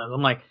Silence of the Lambs.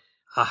 I'm like,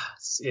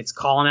 it's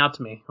calling out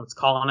to me. It's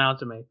calling out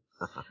to me.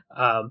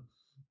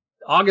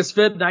 August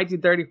 5th,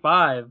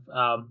 1935,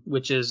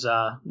 which is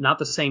not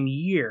the same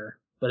year,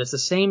 but it's the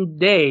same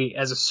day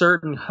as a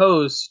certain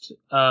host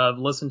of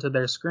Listen to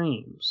Their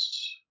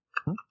Screams.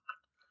 I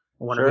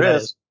wonder who that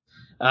is.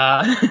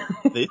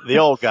 The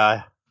old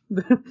guy.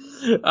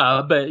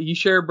 But you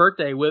share a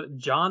birthday with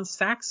John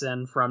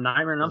Saxon from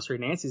Nightmare on Elm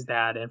Street, Nancy's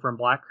dad, and from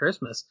Black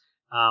Christmas,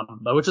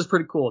 but which is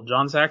pretty cool.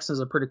 John Saxon is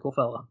a pretty cool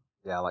fellow.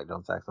 Yeah, I like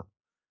John Saxon.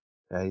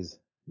 Yeah, he's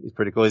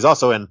pretty cool. He's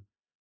also in,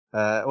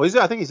 I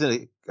think he's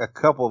in a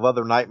couple of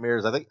other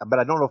Nightmares. But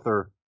I don't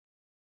know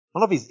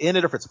if he's in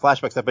it or if it's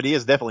flashback stuff. But he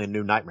is definitely in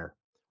New Nightmare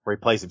where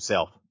he plays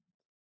himself.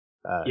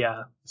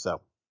 Yeah.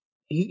 So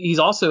he's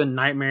also in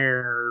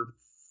Nightmare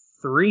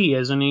 3,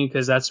 isn't he?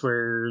 Because that's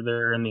where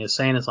they're in the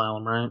insane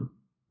asylum, right?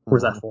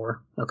 Where's that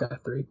 4? Okay,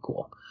 3.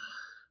 Cool.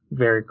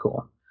 Very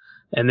cool.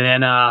 And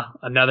then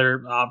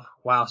another,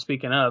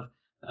 speaking of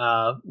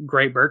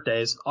great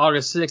birthdays,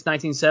 August 6,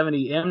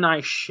 1970, M.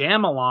 Night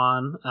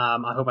Shyamalan.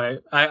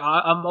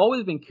 I'm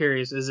always been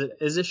curious. Is it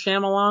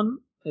Shyamalan?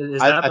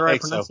 Is that the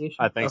right pronunciation?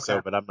 I think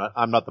so, but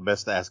I'm not the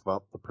best to ask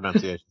about the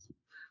pronunciation.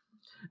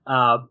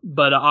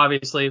 But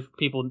obviously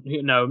people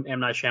who know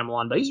M. Night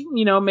Shyamalan, but he's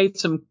made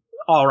some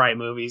all right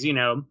movies.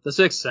 The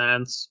Sixth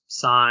Sense,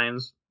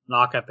 Signs,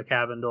 Knock at the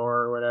Cabin Door,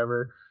 or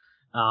whatever.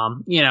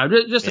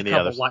 Just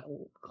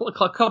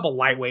a couple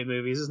lightweight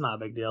movies. It's not a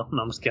big deal.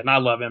 No, I'm just kidding. I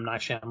love M.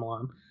 Night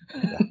Shyamalan.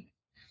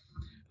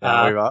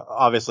 We've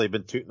obviously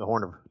been tooting the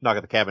horn of Knock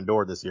at the Cabin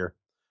Door this year.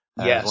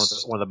 Yes.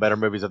 It's one of the better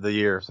movies of the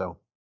year. So.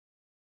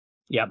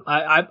 Yeah,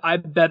 I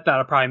bet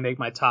that'll probably make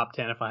my top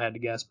 10 if I had to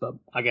guess, but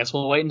I guess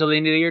we'll wait until the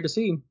end of the year to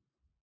see.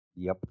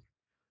 Yep.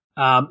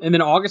 And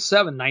then August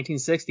 7th,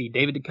 1960,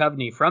 David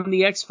Duchovny from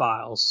The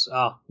X-Files.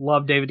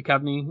 Love David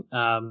Duchovny.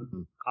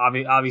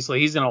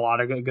 Obviously, he's in a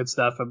lot of good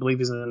stuff. I believe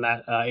he's in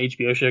that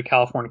HBO show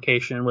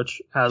Californication,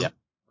 which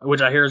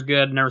I hear is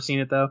good. Never seen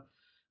it though.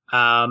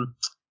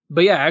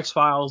 But yeah,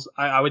 X-Files.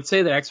 I would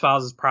say that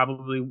X-Files is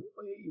probably,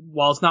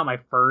 while it's not my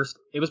first,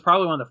 it was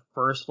probably one of the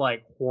first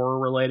like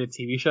horror-related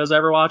TV shows I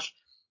ever watched.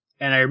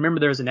 And I remember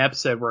there was an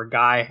episode where a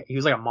guy, he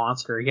was like a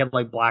monster. He had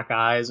like black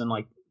eyes and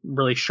like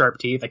really sharp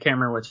teeth. I can't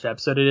remember which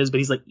episode it is, but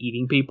he's like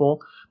eating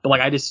people. But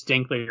like I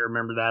distinctly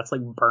remember that. It's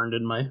like burned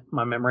in my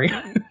memory.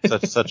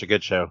 such a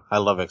good show. I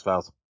love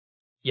X-Files.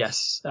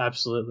 Yes,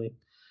 absolutely.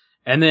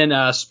 And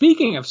then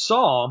speaking of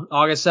Saw,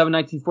 August 7,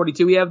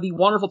 1942, we have the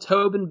wonderful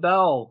Tobin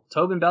Bell.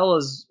 Tobin Bell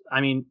is,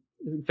 I mean,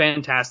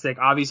 fantastic.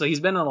 Obviously,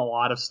 he's been in a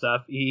lot of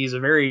stuff. He's a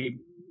very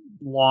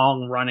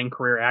long-running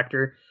career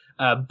actor.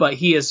 But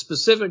he has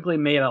specifically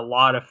made a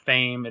lot of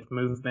fame and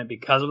movement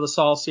because of the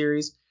Saw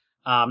series.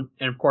 And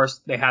of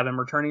course, they have him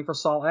returning for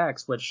Saw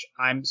X, which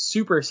I'm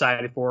super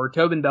excited for.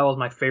 Tobin Bell is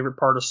my favorite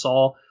part of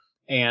Saw.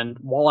 And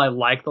while I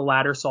like the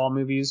latter Saw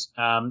movies,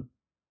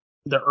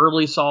 the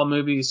early Saw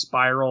movies,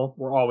 Spiral,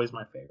 were always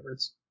my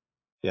favorites.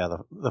 Yeah,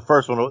 the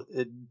first one,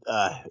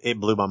 it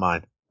blew my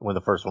mind when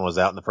the first one was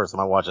out, and the first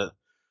time I watched it.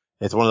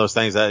 It's one of those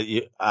things that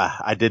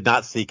I did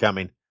not see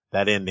coming,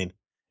 that ending.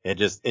 It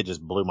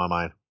just blew my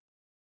mind.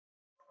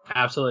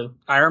 Absolutely.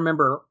 I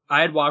remember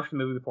I had watched the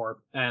movie before,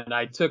 and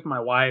I took my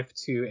wife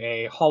to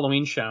a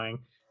Halloween showing.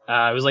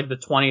 It was like the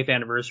 20th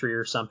anniversary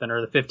or something,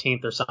 or the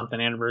 15th or something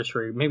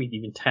anniversary, maybe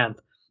even 10th.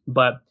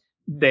 But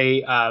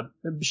they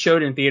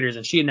showed it in theaters,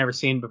 and she had never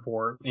seen it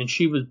before, and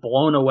she was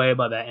blown away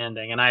by that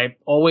ending. And I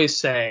always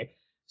say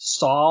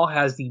Saw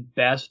has the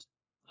best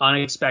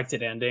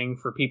unexpected ending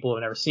for people who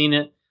have never seen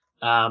it.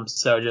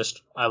 So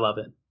I love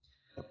it.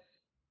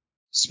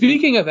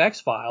 Speaking of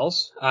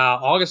X-Files,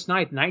 August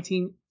 9th,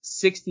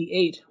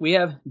 1968, we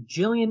have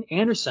Gillian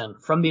Anderson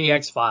from the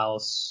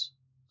X-Files.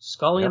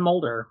 Scully and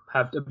Mulder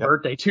have a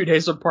birthday 2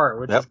 days apart,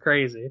 which is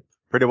crazy.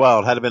 Pretty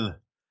wild. Had it been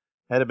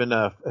if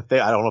they,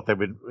 I don't know if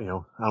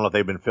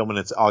they've been filming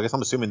in August.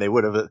 I'm assuming they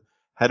would have. It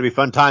had to be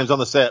fun times on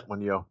the set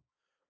when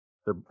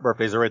their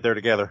birthdays are right there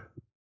together.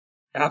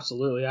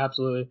 Absolutely.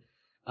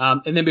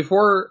 And then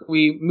before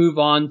we move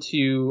on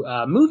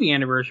to movie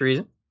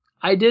anniversaries,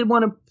 I did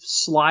want to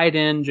slide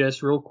in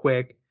just real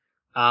quick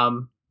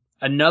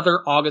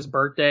another August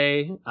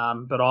birthday,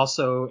 but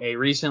also a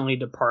recently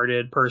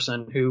departed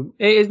person who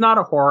is not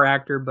a horror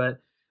actor, but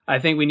I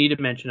think we need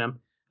to mention him.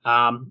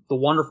 The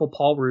wonderful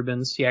Paul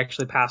Reubens. He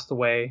actually passed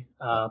away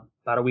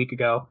about a week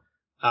ago.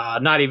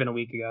 Not even a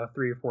week ago,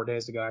 3 or 4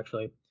 days ago,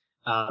 actually.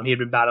 He had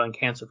been battling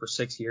cancer for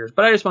 6 years.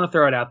 But I just want to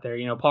throw it out there.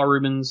 Paul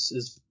Reubens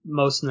is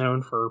most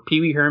known for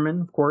Pee Wee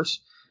Herman, of course.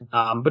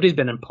 But he's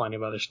been in plenty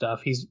of other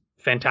stuff. He's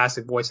a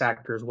fantastic voice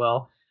actor as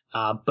well.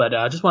 But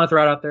just want to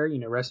throw it out there.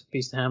 Rest in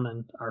peace to him,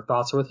 and our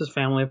thoughts are with his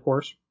family, of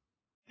course.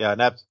 Yeah,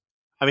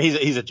 and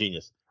he's a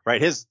genius,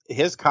 right?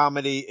 His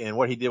comedy and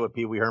what he did with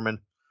Pee Wee Herman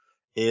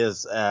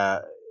was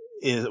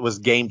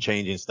game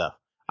changing stuff.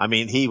 I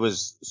mean, he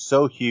was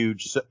so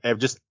huge,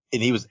 and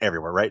he was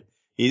everywhere, right?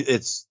 It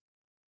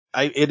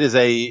is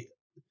a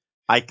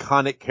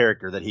iconic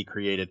character that he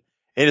created,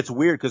 and it's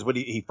weird because when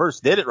he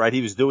first did it, right,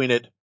 he was doing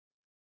it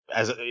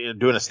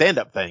doing a stand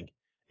up thing,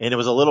 and it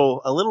was a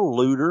little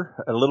lewder,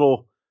 a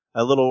little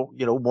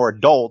more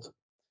adult,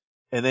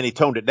 and then he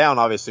toned it down,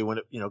 obviously, when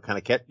it kind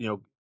of kept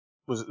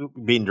was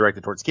being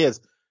directed towards kids,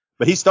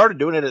 but he started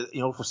doing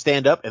it for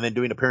stand up, and then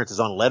doing appearances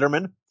on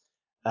Letterman.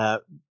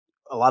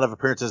 A lot of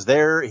appearances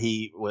there.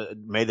 He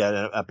made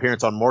an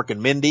appearance on Mork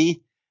and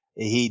Mindy.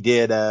 He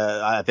did,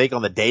 I think,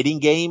 on The Dating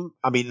Game.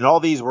 I mean, and all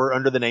these were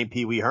under the name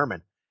Pee Wee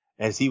Herman,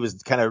 as he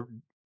was kind of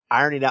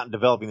ironing out and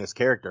developing this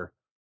character.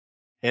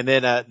 And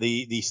then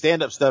the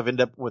stand-up stuff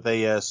ended up with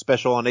a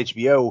special on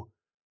HBO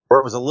where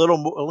it was a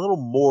little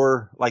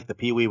more like the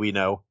Pee Wee we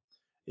know.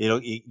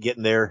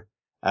 Getting there,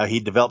 he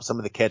developed some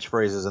of the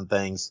catchphrases and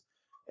things.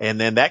 And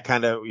then that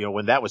kind of,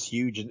 when that was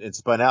huge and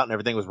spun out and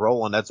everything was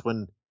rolling, that's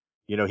when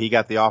he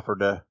got the offer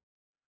to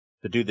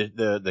do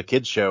the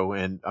kids show.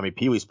 And I mean,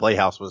 Pee Wee's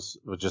Playhouse was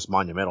just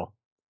monumental.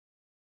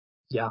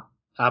 Yeah,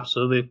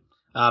 absolutely.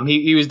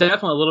 He was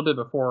definitely a little bit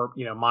before,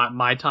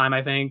 my time,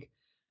 I think,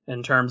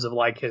 in terms of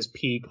like his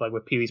peak, like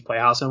with Pee Wee's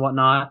Playhouse and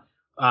whatnot.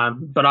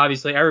 But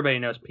obviously everybody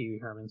knows Pee Wee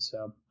Herman,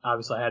 so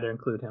obviously I had to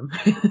include him.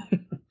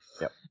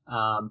 Yep.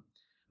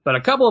 But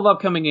a couple of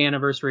upcoming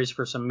anniversaries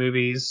for some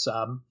movies,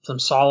 some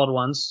solid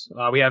ones.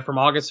 We have from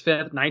August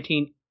 5th,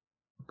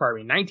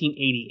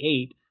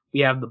 1988,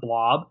 we have The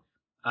Blob,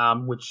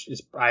 which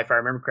is, if I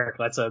remember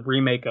correctly, that's a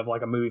remake of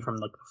like a movie from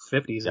like the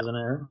 50s, isn't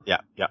it? Yeah,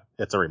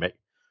 it's a remake,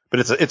 but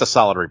it's a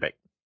solid remake.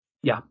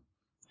 Yeah,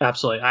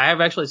 absolutely. I have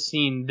actually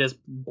seen this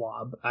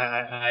Blob.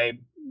 I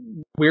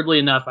weirdly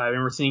enough, I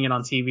remember seeing it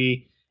on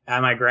TV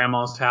at my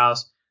grandma's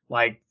house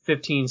like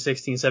 15,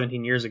 16,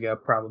 17 years ago,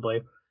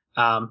 probably.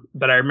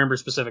 But I remember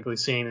specifically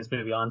seeing this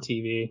movie on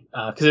TV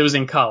because it was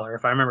in color.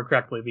 If I remember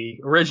correctly,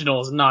 the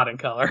original is not in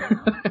color.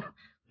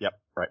 Yep,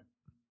 right.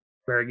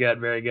 Very good,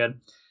 very good.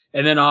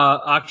 And then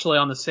actually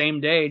on the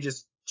same day,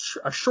 just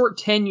a short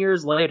 10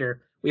 years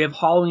later, we have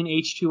Halloween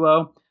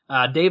H2O.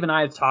 Dave and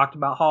I have talked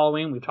about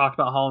Halloween. We've talked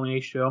about Halloween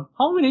H2O.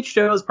 Halloween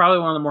H2O is probably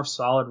one of the more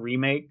solid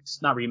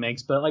not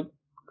remakes, but like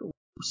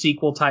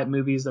sequel type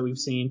movies that we've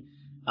seen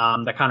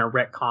that kind of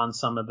retcon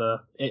some of the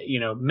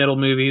middle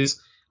movies.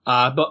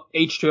 But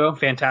H2O,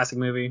 fantastic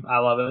movie. I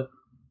love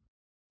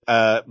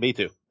it. Me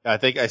too.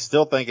 I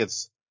still think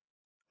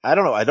I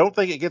don't know. I don't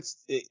think it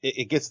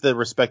gets the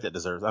respect it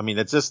deserves. I mean,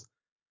 it's just,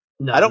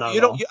 no, I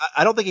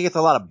don't think it gets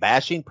a lot of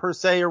bashing per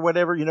se or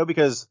whatever,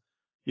 because,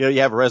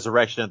 you have a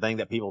resurrection thing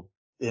that people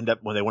end up,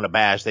 when they want to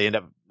bash, they end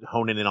up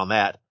honing in on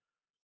that.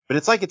 But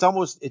it's like,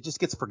 it just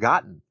gets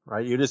forgotten,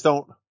 right? You just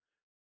don't,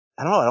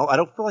 I don't know. I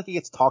don't feel like it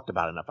gets talked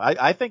about enough.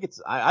 I think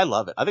I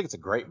love it. I think it's a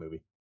great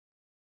movie.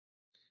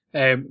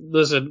 Hey,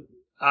 listen,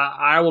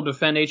 I will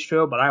defend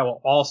H2O, but I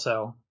will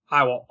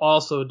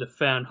also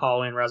defend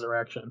Halloween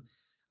Resurrection.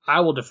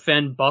 I will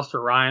defend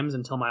Buster Rhymes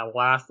until my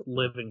last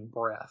living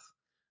breath.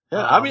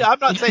 Yeah, I mean, I'm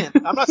not saying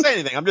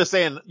anything. I'm just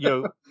saying,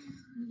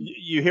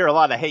 you hear a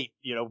lot of hate,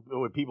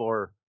 when people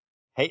are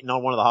hating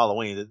on one of the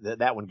Halloween,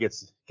 that one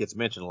gets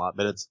mentioned a lot,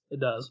 but it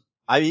does.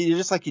 I mean, you're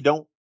just like, you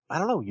don't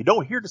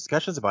hear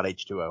discussions about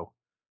H2O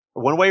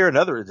one way or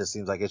another. It just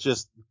seems like it's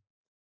just,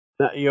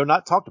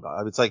 not talked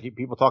about. It's like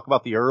people talk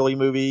about the early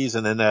movies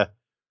and then the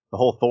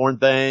whole Thorn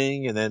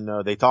thing. And then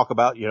they talk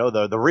about,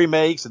 the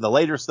remakes and the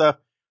later stuff.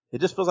 It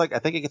just feels like, I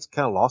think it gets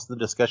kind of lost in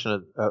the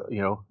discussion,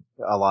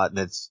 a lot. And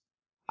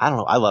I don't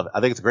know. I love it.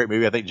 I think it's a great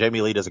movie. I think Jamie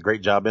Lee does a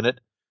great job in it.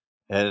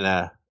 And,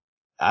 I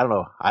don't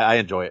know. I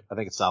enjoy it. I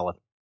think it's solid.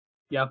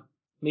 Yeah,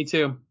 me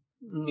too.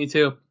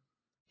 It'd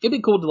be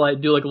cool to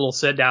do a little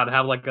sit down and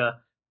have a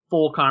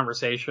full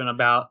conversation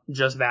about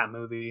just that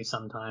movie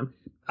sometime.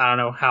 I don't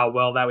know how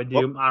well that would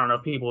do. Well, I don't know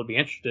if people would be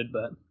interested,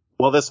 but.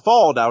 Well, this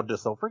fall, now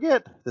just don't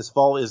forget, this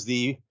fall is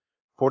the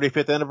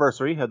 45th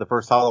anniversary of the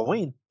first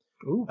Halloween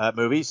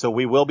movie. So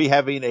we will be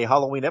having a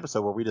Halloween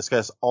episode where we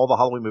discuss all the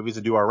Halloween movies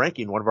and do our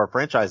ranking, one of our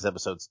franchise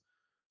episodes.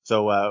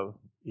 So,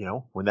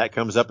 when that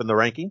comes up in the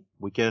ranking,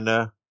 we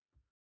can,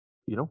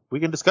 we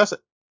can discuss it.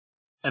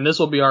 And this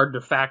will be our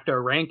de facto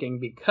ranking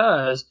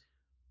because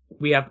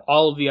we have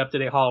all of the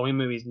up-to-date Halloween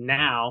movies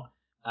now.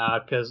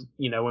 Because,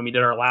 when we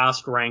did our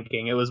last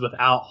ranking, it was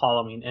without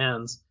Halloween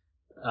Ends.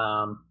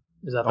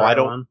 Is that the right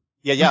one?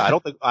 Yeah.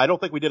 I don't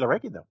think we did a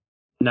ranking though.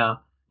 No.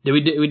 Did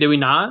we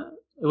not?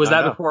 Was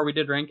that before we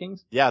did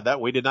rankings? Yeah,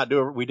 we did not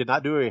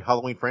do a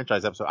Halloween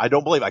franchise episode. I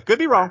don't believe. I could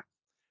be wrong,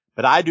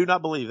 but I do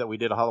not believe that we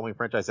did a Halloween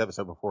franchise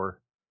episode before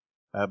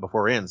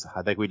Ends.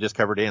 I think we just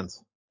covered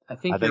Ends. I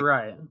think you're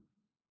right.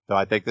 So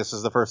I think this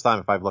is the first time,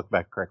 if I've looked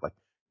back correctly.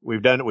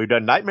 We've done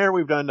Nightmare,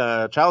 we've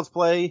done Child's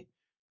Play,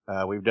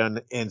 we've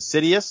done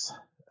Insidious.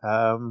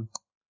 I don't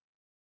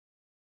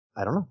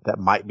know. That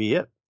might be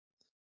it.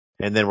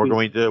 And then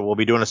we'll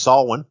be doing a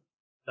Saw one.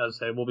 I would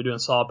say we'll be doing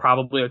Saw,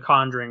 probably a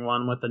Conjuring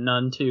one with the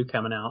Nun 2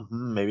 coming out.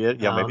 Maybe a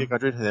Conjuring.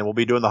 And then we'll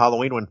be doing the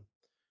Halloween one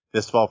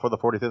this fall for the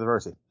 40th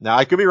anniversary. Now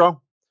I could be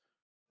wrong.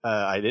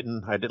 I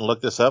didn't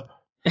look this up.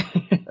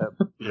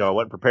 I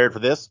wasn't prepared for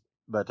this,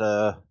 but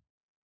I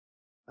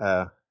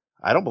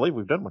don't believe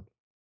we've done one.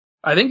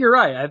 I think you're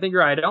right.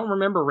 I don't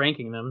remember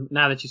ranking them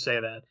now that you say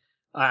that.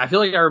 I feel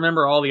like I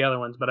remember all the other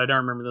ones, but I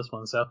don't remember this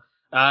one. So,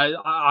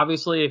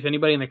 obviously, if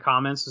anybody in the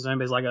comments, if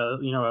anybody's like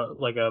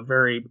a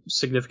very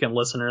significant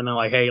listener and they're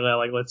like, hey,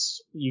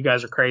 you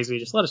guys are crazy,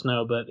 just let us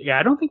know. But yeah,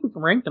 I don't think we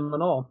can rank them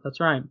at all. That's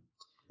right.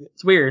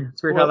 It's weird.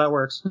 How that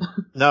works.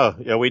 No,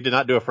 we did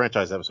not do a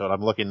franchise episode.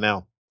 I'm looking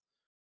now.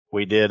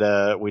 We did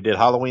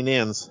Halloween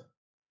Ends,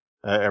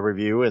 a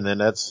review, and then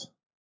that's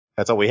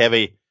all. We have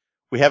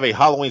a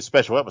Halloween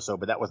special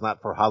episode, but that was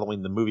not for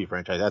Halloween the movie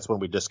franchise. That's when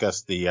we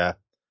discussed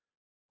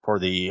for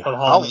the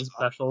Halloween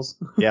specials.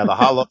 Yeah,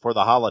 for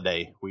the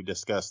holiday, we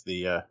discussed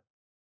the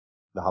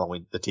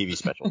Halloween, the TV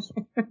specials.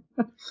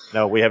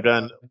 No, we've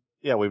done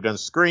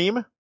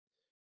Scream,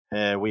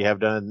 and we have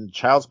done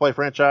Child's Play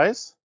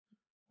franchise.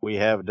 We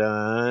have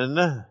done,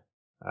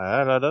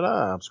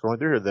 I'm scrolling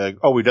through here.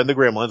 We've done the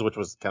Gremlins, which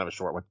was kind of a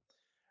short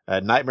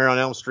one. Nightmare on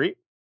Elm Street,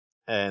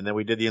 and then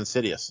we did the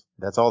Insidious.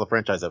 That's all the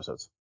franchise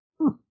episodes.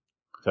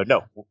 So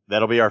no,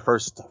 that'll be our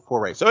first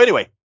foray. So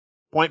anyway,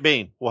 point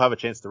being, we'll have a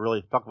chance to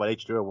really talk about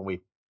H2O when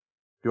we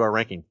do our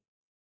ranking.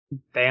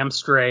 Damn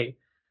straight.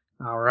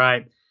 All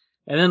right.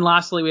 And then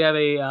lastly, we have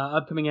a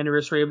upcoming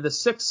anniversary of The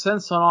Sixth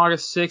Sense on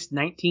August 6th,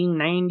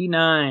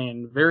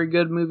 1999. Very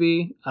good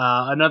movie.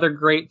 Another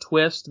great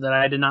twist that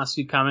I did not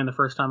see coming the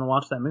first time I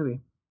watched that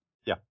movie.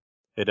 Yeah,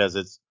 it does.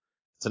 It's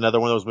another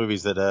one of those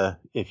movies that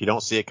if you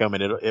don't see it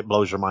coming, it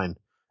blows your mind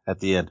at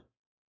the end.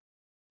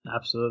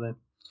 Absolutely.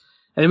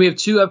 And then we have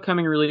 2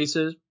 upcoming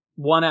releases,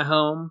 one at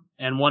home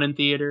and one in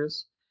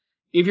theaters.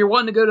 If you're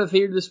wanting to go to the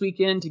theater this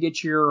weekend to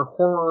get your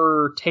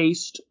horror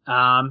taste,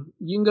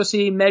 you can go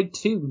see Meg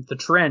 2, The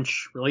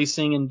Trench,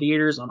 releasing in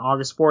theaters on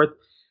August 4th.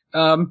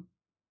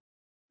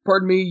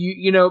 Pardon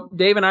me.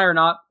 Dave and I are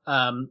not,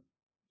 we're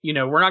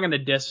not going to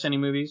diss any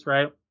movies,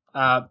 right?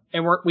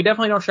 And we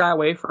definitely don't shy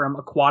away from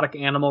aquatic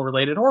animal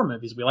related horror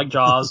movies. We like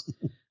Jaws.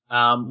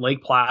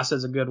 Lake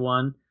Placid's a good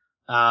one.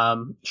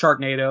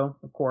 Sharknado,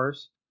 of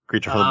course.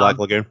 Creature from the Black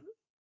Lagoon.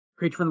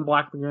 Creature from the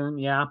Black Lagoon,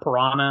 yeah.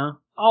 Piranha.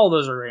 All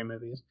those are great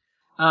movies.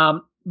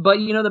 But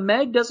the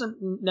Meg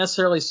doesn't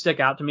necessarily stick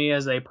out to me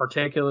as a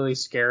particularly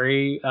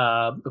scary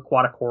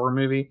aquatic horror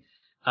movie.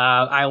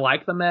 I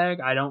like the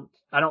Meg. I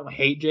don't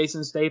hate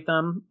Jason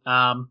Statham.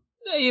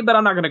 But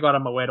I'm not going to go out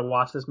of my way to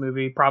watch this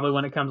movie, probably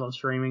when it comes on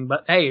streaming.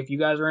 But hey, if you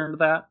guys are into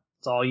that,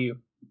 it's all you.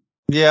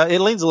 Yeah, it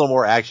leans a little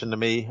more action to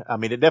me. I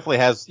mean, it definitely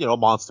has, a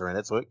monster in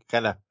it, so it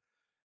kind of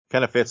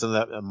fits in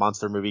the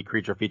monster movie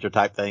creature feature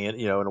type thing,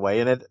 in a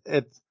way. And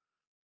it's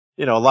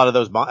a lot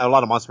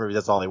of monster movies,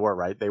 that's all they were,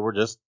 right? They were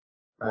just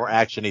more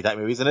actiony type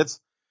movies, and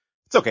it's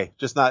okay.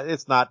 It's not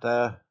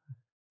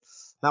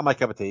my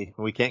cup of tea.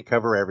 We can't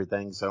cover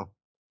everything, so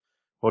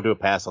we'll do a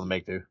pass on the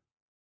Meg 2.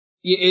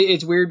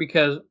 It's weird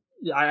because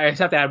I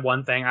just have to add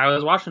one thing. I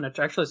was watching it.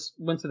 I actually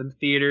went to the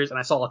theaters and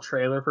I saw a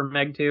trailer for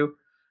Meg 2.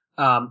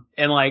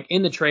 And like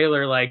in the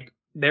trailer, like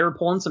they were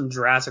pulling some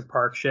Jurassic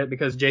Park shit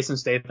because Jason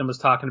Statham was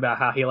talking about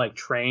how he like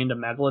trained a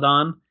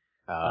megalodon.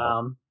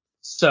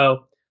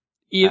 So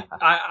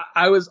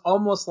I was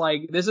almost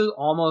like, this is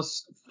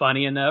almost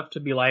funny enough to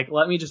be like,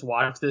 let me just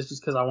watch this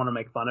just because I want to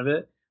make fun of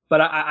it.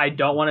 But I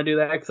don't want to do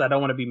that because I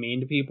don't want to be mean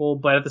to people.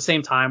 But at the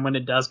same time, when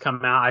it does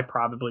come out, I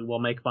probably will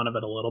make fun of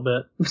it a little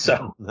bit.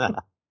 So,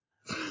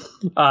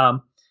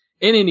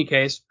 in any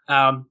case,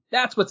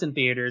 that's what's in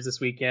theaters this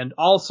weekend.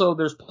 Also,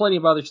 there's plenty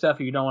of other stuff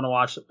if you don't want to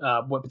watch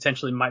what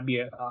potentially might be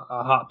a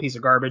hot piece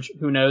of garbage.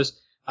 Who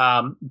knows?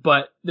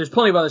 But there's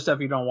plenty of other stuff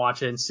you don't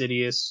watch.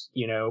 Insidious,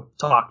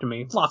 Talk to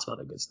Me. Lots of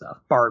other good stuff.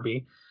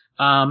 Barbie.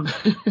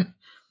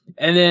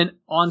 And then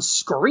on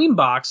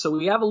Screambox, so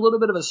we have a little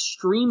bit of a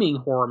streaming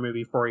horror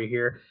movie for you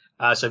here.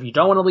 So if you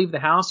don't want to leave the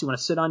house, you want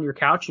to sit on your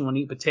couch, you want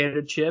to eat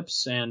potato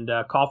chips and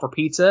call for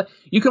pizza,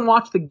 you can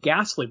watch The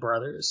Ghastly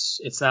Brothers.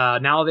 It's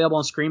now available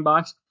on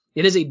Screambox.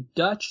 It is a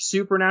Dutch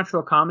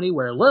supernatural comedy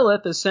where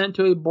Lilith is sent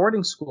to a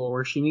boarding school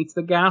where she meets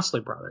the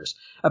Ghastly Brothers,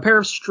 a pair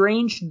of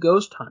strange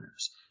ghost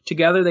hunters.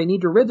 Together, they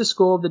need to rid the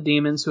school of the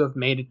demons who have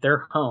made it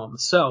their home.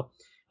 So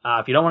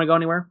if you don't want to go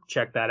anywhere,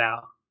 check that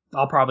out.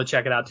 I'll probably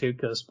check it out too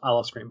because I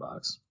love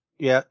Screambox.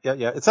 Yeah.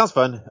 It sounds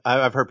fun.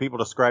 I've heard people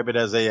describe it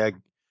as a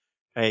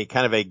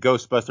kind of a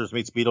Ghostbusters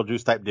meets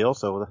Beetlejuice type deal,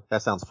 so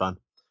that sounds fun.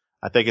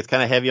 I think it's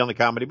kind of heavy on the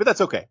comedy, but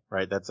that's okay,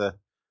 right? That's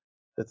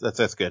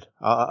good.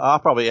 I'll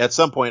probably at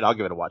some point I'll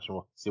give it a watch and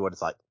we'll see what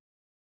it's like.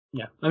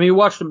 Yeah, I mean we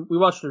watched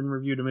and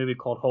reviewed a movie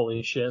called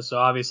Holy Shit, so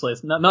obviously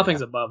it's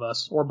nothing's above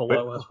us or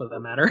below us for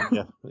that matter.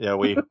 Yeah,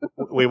 we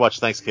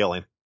watched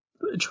Thanksgiving.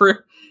 True.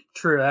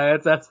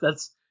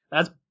 That's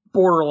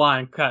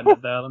borderline cutting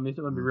it though. Let me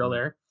be real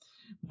there.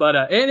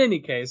 But in any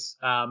case,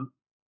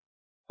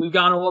 we've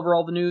gone over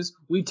all the news.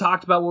 We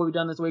talked about what we've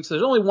done this week, so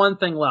there's only one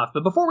thing left.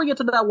 But before we get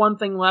to that one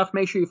thing left,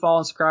 make sure you follow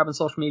and subscribe on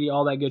social media,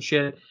 all that good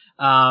shit.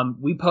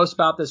 We post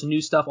about this new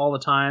stuff all the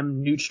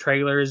time, new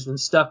trailers, when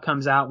stuff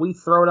comes out. We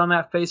throw it on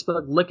that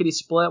Facebook, lickety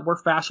split.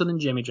 We're faster than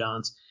Jimmy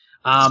John's.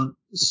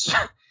 So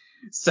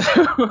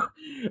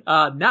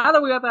now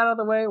that we got that out of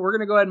the way, we're going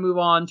to go ahead and move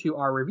on to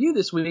our review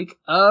this week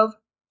of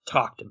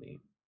Talk to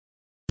Me.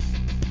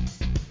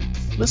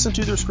 Listen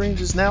to Their Screams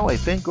is now a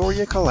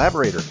Fangoria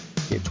collaborator.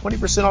 Get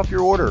 20% off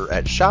your order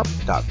at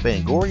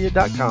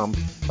shop.fangoria.com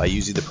by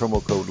using the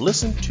promo code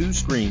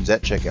LISTEN2SCREAMS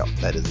at checkout.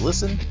 That is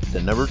listen,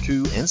 the number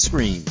 2, and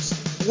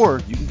screams. Or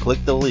you can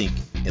click the link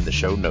in the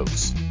show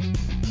notes.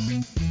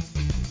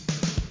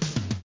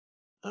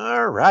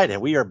 All right,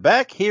 and we are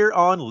back here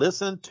on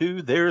Listen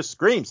to Their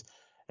Screams.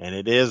 And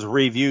it is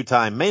review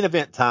time, main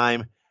event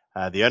time.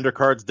 The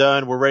undercard's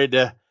done. We're ready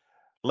to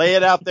lay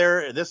it out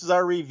there. This is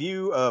our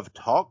review of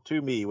Talk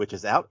to Me, which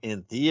is out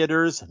in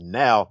theaters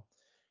now.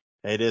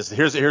 It is.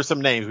 Here's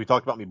some names. We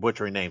talked about me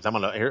butchering names.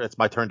 It's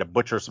my turn to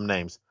butcher some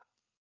names.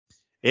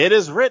 It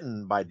is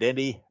written by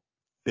Danny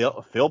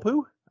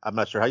Philpott. I'm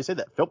not sure how you say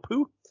that.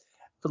 Philpott.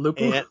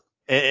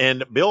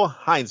 And Bill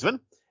Heinzman.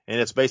 And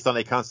it's based on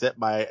a concept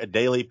by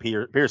Daley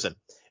Pearson.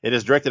 It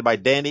is directed by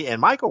Danny and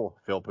Michael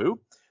Philpott,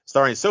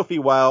 starring Sophie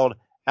Wilde,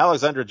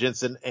 Alexandra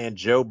Jensen, and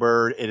Joe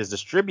Bird. It is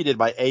distributed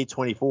by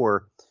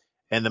A24.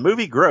 And the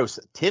movie grossed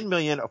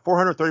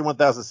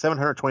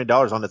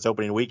 $10,431,720 on its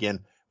opening weekend,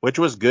 which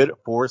was good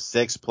for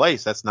 6th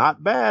place. That's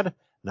not bad.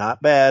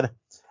 Not bad.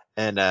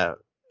 And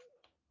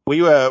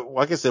we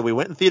like I said, we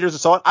went in theaters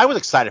and saw it. I was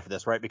excited for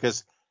this, right?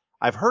 Because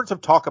I've heard some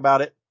talk about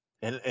it,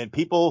 and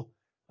people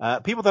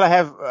that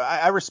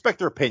I respect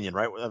their opinion,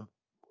 right? A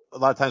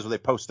lot of times when they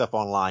post stuff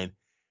online,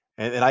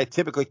 and I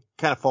typically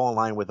kind of fall in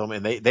line with them,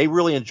 and they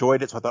really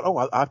enjoyed it. So I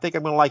thought, I think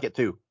I'm going to like it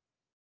too.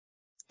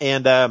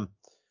 And I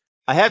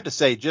have to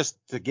say, just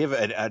to give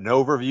an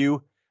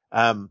overview,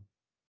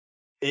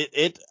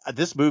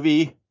 this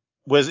movie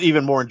was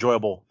even more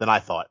enjoyable than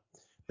I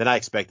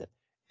expected.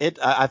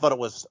 I thought it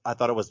was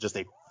just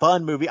a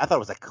fun movie. I thought it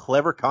was a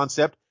clever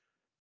concept,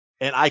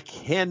 and I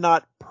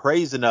cannot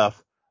praise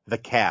enough the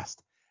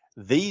cast.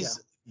 These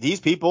these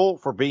people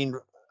for being,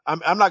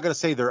 I'm not going to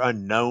say they're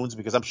unknowns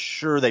because I'm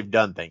sure they've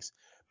done things,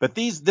 but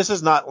this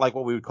is not like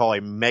what we would call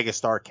a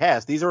megastar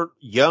cast. These are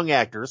young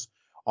actors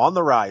on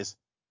the rise,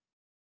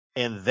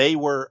 and they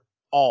were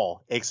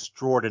all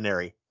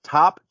extraordinary,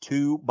 top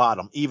to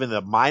bottom. Even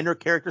the minor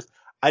characters,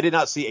 I did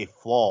not see a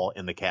flaw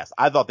in the cast.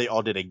 I thought they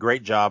all did a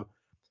great job.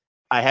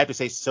 I have to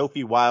say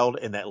Sophie Wilde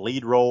in that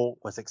lead role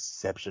was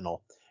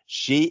exceptional.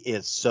 She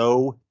is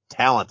so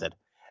talented,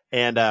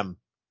 and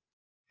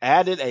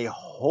added a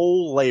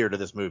whole layer to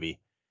this movie.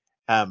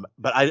 But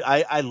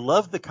I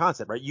love the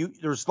concept, right?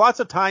 There's lots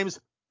of times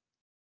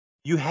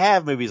you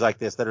have movies like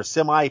this that are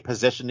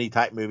semi-possession-y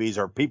type movies,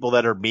 or people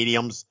that are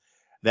mediums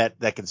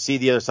that can see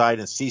the other side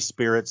and see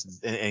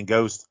spirits and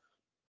ghosts.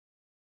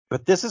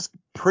 But this is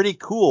pretty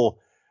cool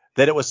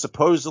that it was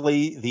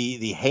supposedly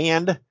the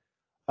hand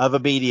of a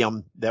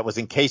medium that was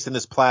encased in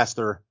this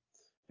plaster,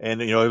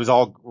 and it was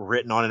all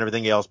written on and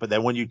everything else. But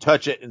then when you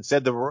touch it and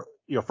said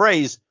your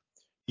phrase,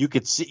 you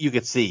could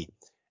see,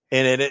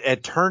 and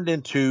it turned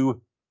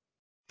into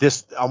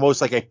this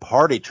almost like a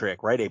party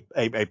trick, right?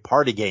 A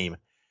party game.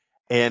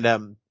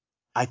 And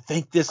I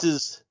think this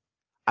is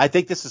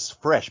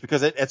fresh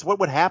because it's what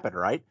would happen,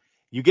 right?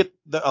 You get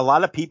a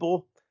lot of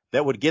people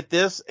that would get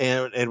this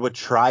and would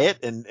try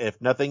it, and if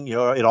nothing,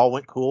 it all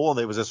went cool and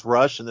there was this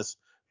rush and this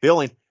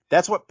feeling.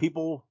 That's what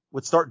people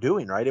would start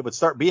doing, right? It would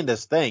start being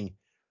this thing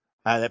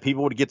that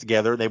people would get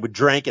together, they would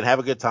drink and have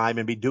a good time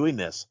and be doing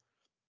this.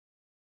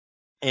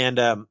 And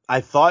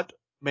I thought,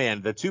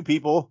 man, the two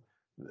people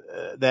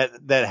that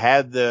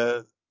had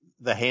the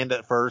hand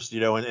at first,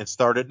 and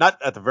started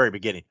not at the very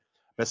beginning,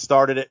 but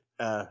started it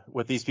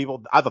with these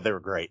people, I thought they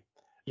were great.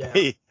 Yeah.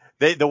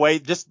 They the way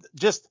just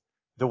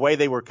the way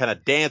they were kind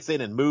of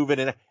dancing and moving,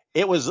 and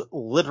it was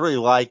literally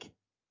like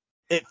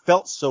it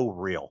felt so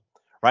real,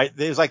 right?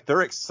 It was like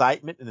their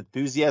excitement and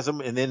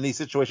enthusiasm, and in these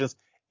situations,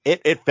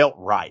 it felt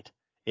right.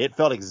 It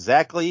felt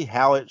exactly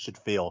how it should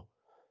feel,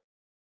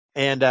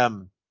 and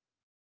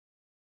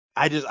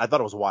I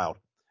thought it was wild.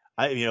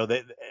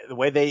 The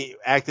way they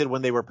acted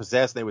when they were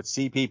possessed, they would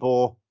see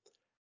people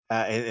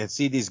and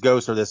see these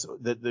ghosts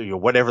or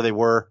whatever they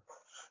were,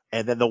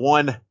 and then the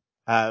one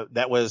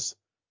that was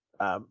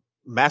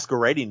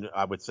masquerading,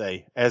 I would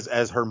say,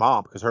 as her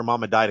mom, because her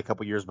mom had died a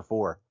couple years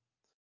before,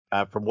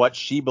 from what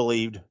she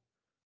believed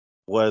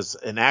was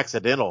an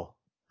accidental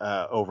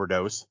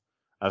overdose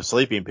of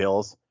sleeping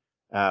pills,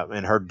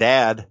 and her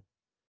dad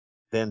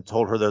then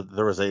told her that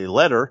there was a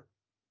letter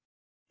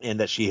and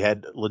that she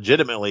had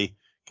legitimately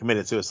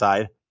committed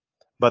suicide.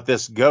 But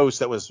this ghost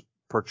that was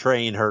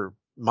portraying her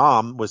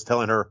mom was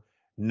telling her,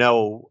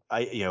 no,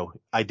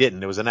 I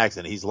didn't. It was an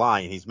accident. He's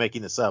lying. He's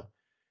making this up.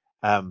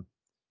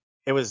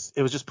 It was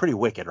just pretty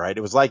wicked, right?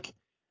 It was like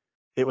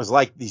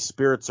these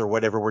spirits or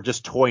whatever were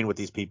just toying with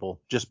these people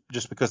just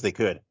because they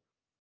could.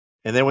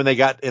 And then when they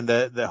got in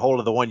the hold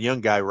of the one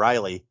young guy,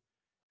 Riley,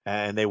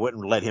 and they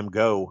wouldn't let him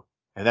go,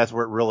 and that's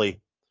where it really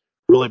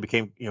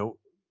became,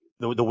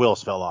 the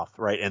wheels fell off,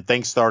 right? And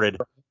things started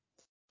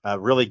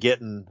really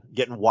getting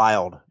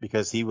wild,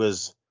 because he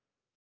was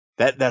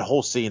that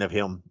whole scene of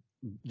him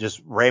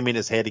just ramming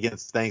his head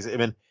against things. I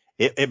mean,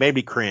 it made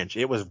me cringe.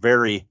 It was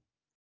very,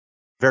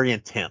 very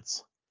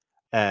intense.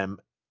 And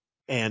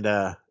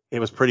it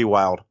was pretty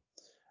wild.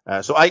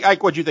 So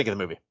Ike, what'd you think of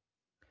the movie?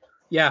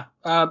 Yeah.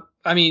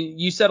 I mean,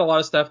 you said a lot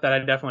of stuff that I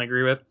definitely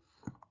agree with.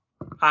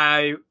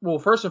 I will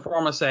first and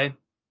foremost say,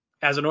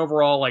 as an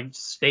overall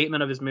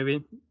statement of this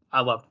movie,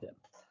 I loved it.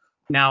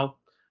 Now,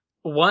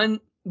 one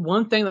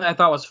thing that I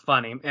thought was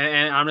funny,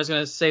 and I'm just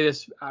gonna say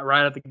this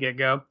right at the get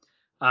go,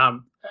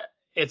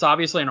 it's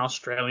obviously an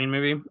Australian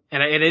movie,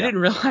 and I didn't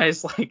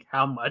realize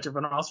how much of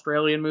an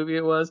Australian movie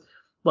it was.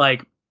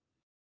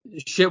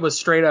 Shit was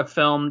straight up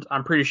filmed,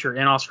 I'm pretty sure,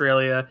 in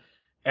Australia.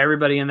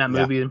 Everybody in that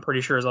movie, I'm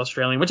pretty sure, is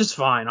Australian, which is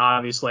fine.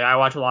 Obviously, I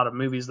watch a lot of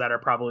movies that are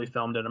probably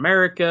filmed in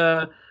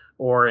America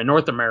or in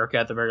North America,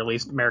 at the very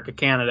least, America,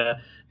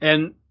 Canada,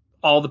 and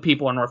all the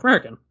people are North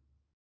American.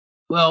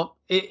 Well,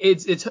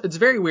 it's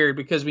very weird,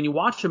 because when you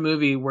watch a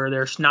movie where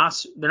they're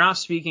not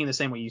speaking the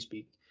same way you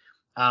speak,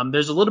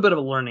 there's a little bit of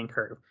a learning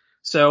curve.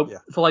 So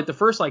for the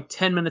first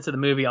 10 minutes of the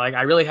movie,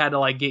 I really had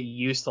to get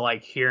used to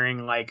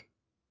hearing the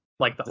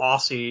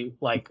Aussie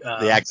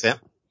the accent.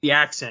 The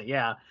accent,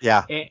 yeah.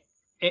 Yeah.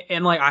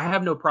 And I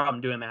have no problem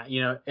doing that.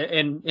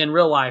 In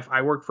real life,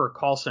 I work for a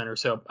call center,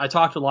 so I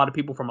talk to a lot of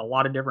people from a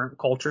lot of different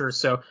cultures.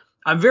 So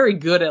I'm very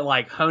good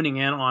at honing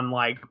in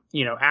on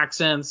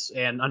accents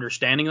and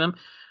understanding them.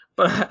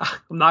 But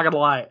I'm not gonna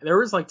lie, there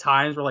was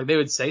times where they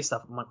would say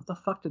stuff. I'm like, what the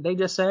fuck did they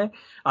just say?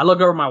 I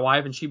look over at my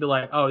wife and she'd be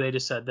like, oh, they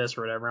just said this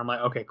or whatever. I'm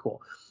like, okay,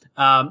 cool.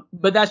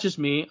 But that's just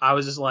me. I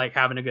was just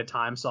having a good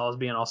time, so I was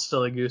being all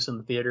silly goose in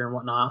the theater and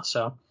whatnot.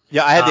 So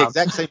yeah, I had the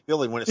exact same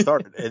feeling when it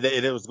started, and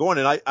it was going,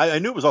 and I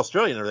knew it was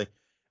Australian and everything,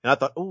 and I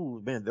thought,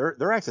 oh man,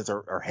 their accents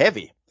are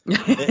heavy,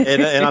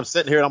 and I'm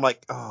sitting here and I'm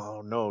like,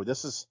 oh no,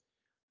 this is,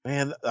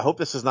 man, I hope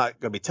this is not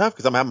gonna be tough,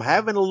 because I'm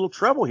having a little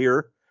trouble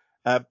here,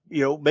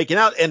 making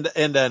out, and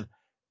then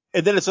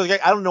it's I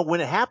don't know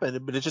when it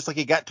happened, but it's just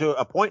it got to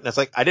a point, and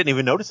it's I didn't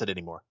even notice it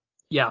anymore.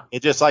 Yeah.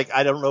 It just like,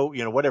 I don't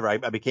know, whatever. I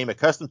became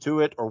accustomed to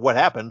it or what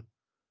happened,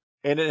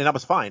 and I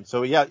was fine.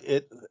 So yeah,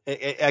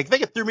 I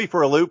think it threw me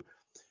for a loop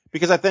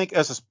because I think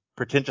us as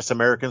pretentious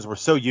Americans, we're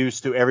so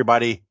used to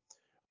everybody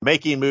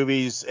making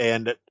movies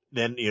and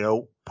then,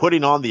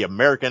 putting on the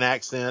American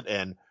accent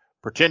and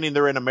pretending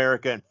they're in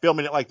America and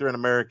filming it like they're in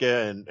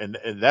America. And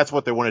that's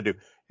what they want to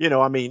do.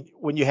 I mean,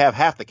 when you have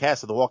half the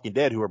cast of The Walking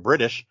Dead who are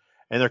British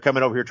and they're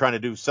coming over here trying to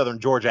do Southern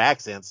Georgia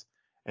accents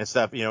and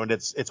stuff, and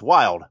it's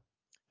wild.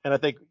 And I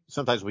think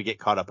sometimes we get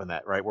caught up in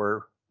that, right?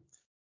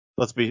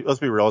 Let's be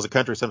real. As a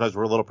country, sometimes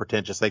we're a little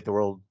pretentious, think the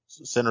world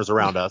centers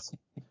around us.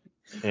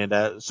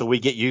 And so we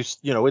get used,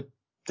 it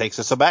takes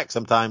us aback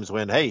sometimes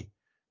when, hey,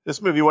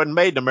 this movie wasn't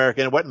made in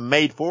America and it wasn't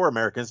made for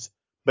Americans,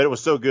 but it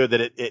was so good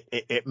that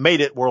it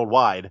made it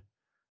worldwide.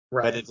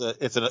 Right. But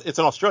it's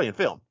an Australian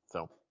film.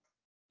 So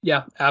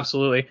Yeah,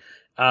 absolutely.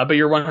 But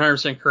you're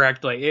 100%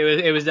 correct. Like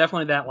it was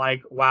definitely that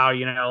like, wow,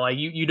 like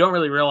you don't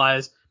really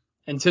realize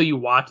until you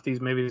watch these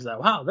movies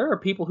that, wow, there are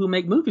people who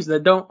make movies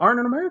that aren't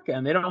in America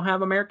and they don't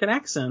have American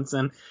accents.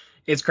 And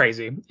it's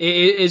crazy.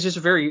 It's just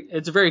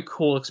it's a very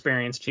cool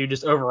experience too,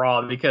 just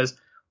overall, because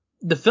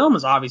the film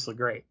is obviously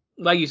great.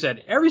 Like you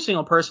said, every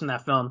single person in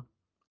that film,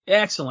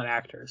 excellent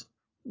actors,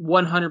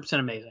 100%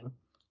 amazing.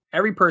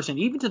 Every person,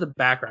 even to the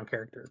background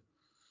characters.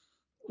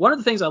 One of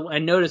the things I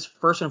noticed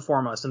first and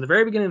foremost in the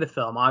very beginning of the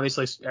film,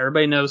 obviously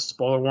everybody knows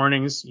spoiler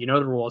warnings, you know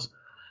the rules,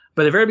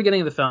 but at the very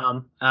beginning of the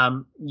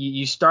film,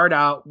 you start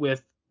out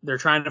with they're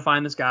trying to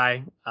find this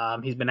guy.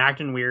 He's been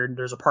acting weird.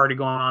 There's a party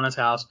going on in his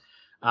house.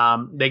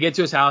 They get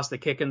to his house, they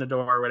kick in the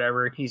door or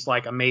whatever. He's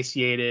like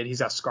emaciated. He's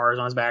got scars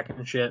on his back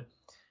and shit.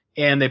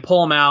 And they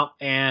pull him out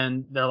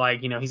and they're like,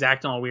 he's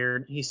acting all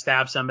weird. He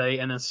stabs somebody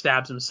and then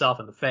stabs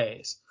himself in the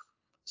face.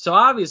 So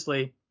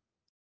obviously,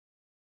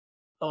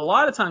 a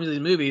lot of times in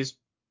these movies,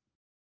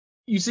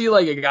 you see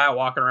like a guy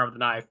walking around with a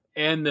knife,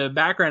 and the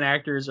background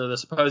actors or the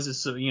supposed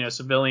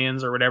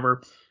civilians or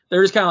whatever,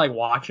 they're just kind of like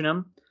watching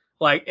him.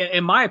 Like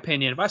in my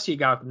opinion, if I see a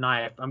guy with a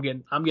knife, I'm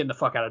getting the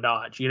fuck out of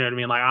Dodge. You know what I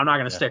mean? Like I'm not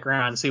gonna stick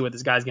around and see what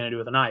this guy's gonna do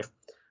with a knife.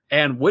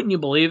 And wouldn't you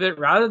believe it?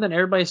 Rather than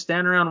everybody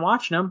standing around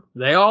watching him,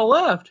 they all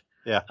left.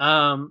 yeah,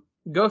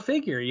 Go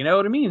figure. You know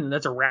what I mean?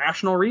 That's a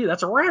rational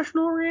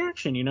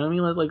reaction. You know what I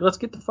mean? Like let's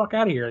get the fuck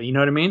out of here. You know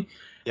what I mean?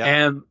 yeah,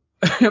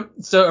 And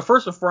so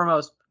first and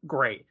foremost,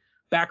 great.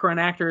 Background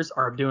actors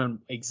are doing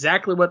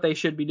exactly what they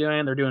should be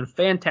doing. They're doing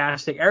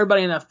fantastic.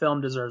 Everybody in that film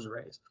deserves a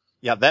raise.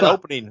 yeah. That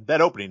opening.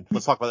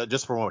 Let's talk about that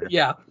just for a moment.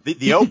 Yeah.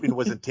 The opening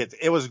was intense.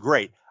 It was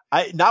great.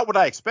 Not what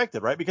I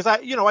expected, right? Because I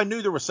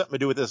knew there was something to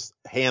do with this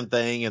hand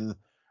thing and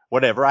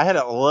whatever. I had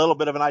a little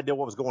bit of an idea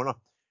what was going on,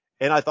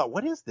 and I thought,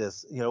 what is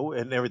this?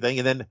 And everything.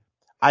 And then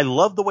I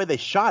love the way they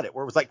shot it,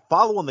 where it was like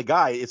following the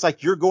guy. It's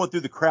like you're going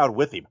through the crowd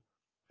with him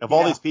of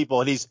all these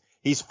people, and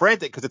he's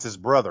frantic because it's his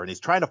brother, and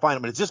he's trying to find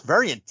him, and it's just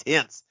very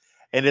intense.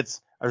 And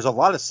there's a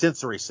lot of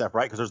sensory stuff,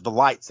 right? Because there's the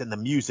lights and the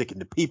music and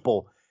the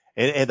people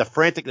and the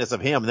franticness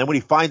of him. And then when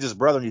he finds his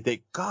brother and you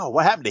think, God,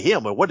 what happened to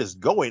him? And what is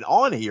going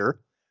on here?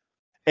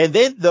 And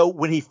then though,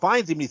 when he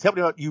finds him and he's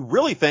helping him out, you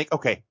really think,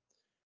 okay,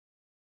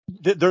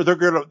 they're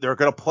going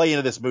to play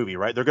into this movie,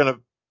 right? They're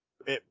going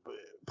to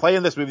play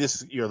in this movie.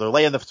 They're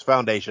laying the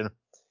foundation.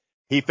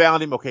 He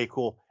found him. Okay,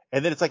 cool.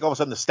 And then it's like all of a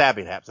sudden the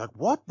stabbing happens. Like,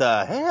 what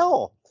the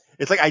hell?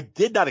 It's like, I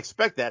did not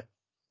expect that.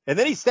 And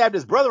then he stabbed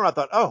his brother and I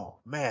thought, oh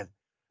man,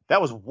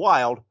 that was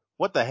wild.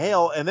 What the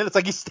hell? And then it's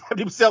like he stabbed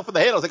himself in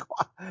the head. I was like,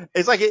 what?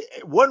 It's like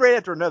one right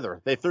after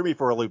another. They threw me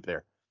for a loop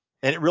there,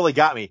 and it really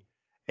got me.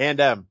 And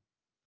then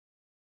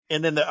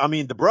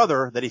the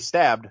brother that he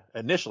stabbed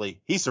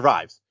initially, he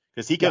survives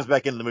because he comes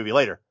back into the movie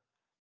later.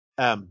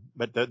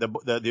 But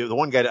the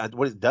one guy,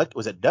 what is Duck?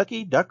 Was it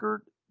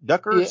Ducker, Yeah,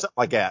 something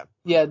like that?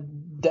 yeah,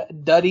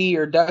 Duddy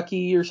or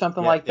Ducky or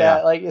something like Yeah.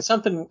 that. Like it's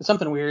something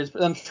weird.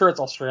 I'm sure it's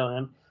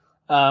Australian.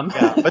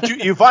 Yeah, but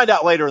you find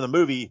out later in the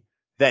movie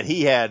that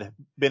he had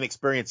been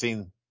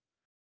experiencing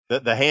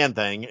the hand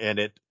thing, and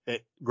it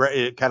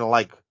kind of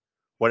like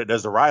what it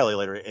does to Riley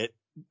later. It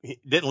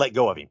didn't let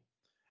go of him,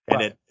 and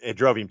Right. it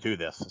drove him to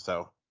this.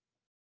 So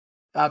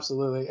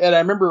Absolutely. And I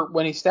remember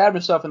when he stabbed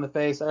himself in the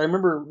face, I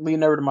remember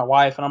leaning over to my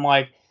wife and I'm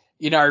like,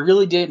 I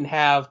really didn't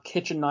have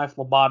kitchen knife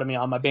lobotomy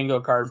on my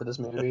bingo card for this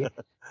movie.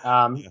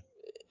 Um,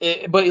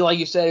 yeah, but like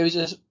you said, it was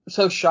just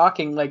so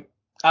shocking. Like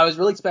I was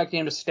really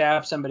expecting him to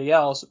stab somebody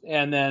else,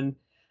 and then,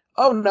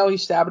 oh no, he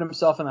stabbed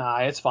himself in the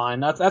eye. It's fine.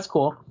 That's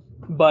cool.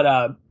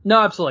 But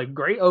no, absolutely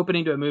great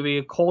opening to a movie.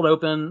 A cold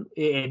open.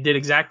 It did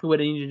exactly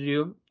what it needed to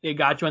do. It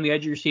got you on the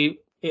edge of your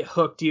seat. It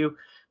hooked you.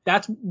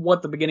 That's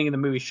what the beginning of the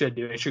movie should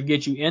do. It should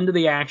get you into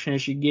the action. It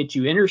should get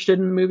you interested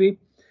in the movie,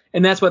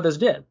 and that's what this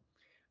did.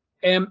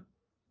 And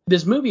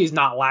this movie is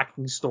not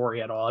lacking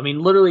story at all. I mean,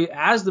 literally,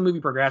 as the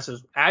movie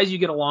progresses, as you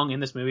get along in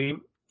this movie,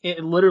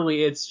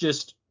 it's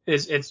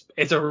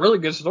a really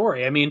good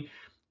story. I mean,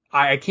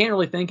 I can't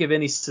really think of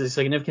any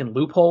significant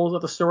loopholes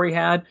that the story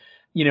had.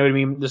 You know what I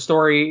mean? The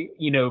story,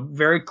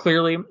 very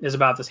clearly is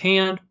about this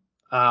hand.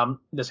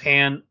 This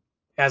hand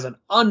has an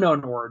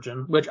unknown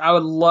origin, which I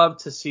would love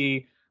to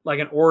see, like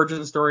an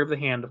origin story of the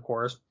hand, of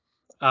course.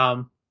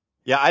 yeah.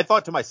 I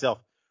thought to myself,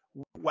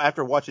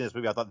 after watching this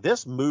movie, I thought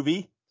this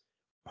movie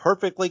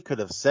perfectly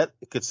could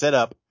set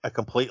up a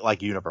complete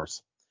like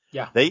universe.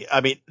 Yeah.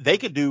 They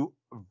could do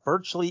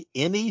virtually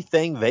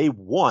anything they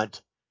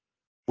want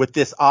with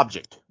this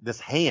object, this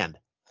hand.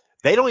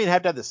 They don't even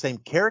have to have the same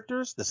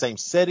characters, the same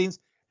settings.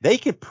 They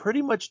could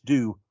pretty much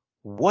do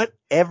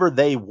whatever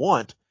they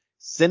want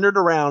centered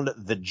around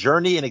the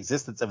journey and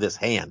existence of this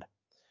hand.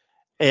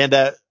 And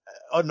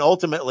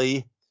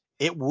ultimately,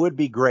 it would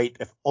be great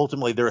if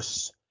ultimately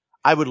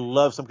I would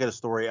love some kind of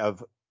story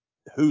of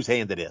whose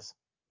hand it is.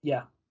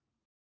 Yeah.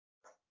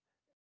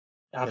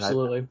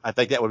 Absolutely. I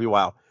think that would be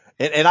wild.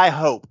 And I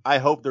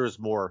hope there is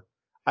more.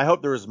 I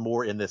hope there is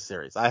more in this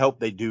series. I hope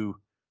they do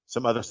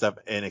some other stuff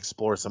and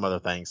explore some other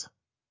things.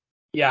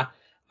 Yeah.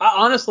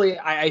 Honestly,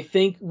 I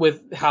think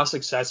with how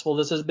successful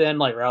this has been,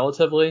 like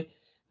relatively,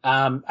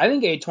 I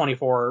think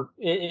A24,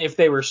 if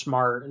they were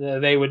smart,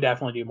 they would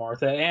definitely do more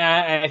with it.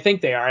 And I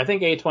think they are. I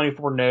think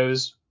A24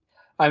 knows.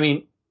 I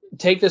mean,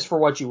 take this for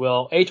what you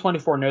will.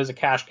 A24 knows a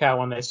cash cow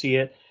when they see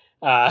it.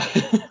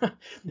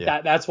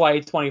 That's why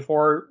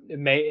A24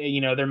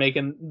 they're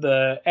making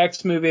the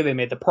X movie. They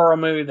made the Pearl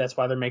movie. That's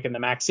why they're making the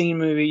Maxine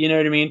movie. You know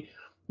what I mean?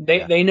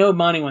 They know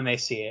money when they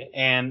see it,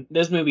 and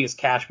this movie is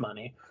cash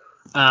money.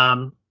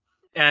 And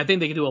I think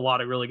they can do a lot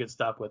of really good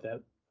stuff with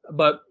it.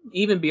 But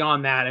even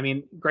beyond that, I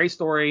mean, great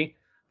story.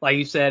 Like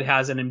you said,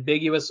 has an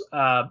ambiguous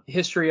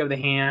history of the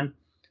hand.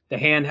 The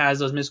hand has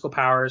those mystical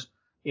powers.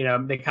 You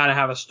know, they kind of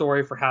have a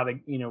story for how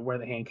where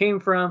the hand came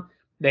from.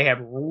 They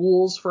have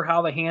rules for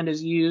how the hand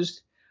is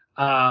used.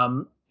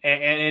 And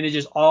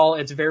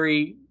it's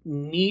very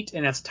neat,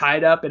 and it's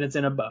tied up, and it's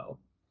in a bow.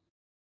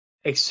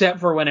 Except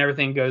for when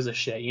everything goes to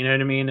shit. You know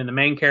what I mean? And the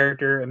main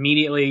character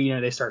immediately,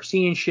 they start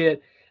seeing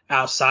shit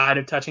outside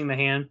of touching the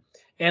hand.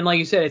 And like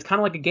you said, it's kind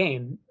of like a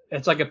game.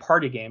 It's like a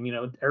party game.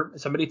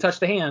 Somebody touch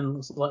the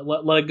hand,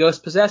 let a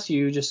ghost possess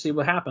you, just see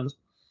what happens.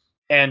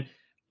 And,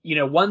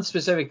 one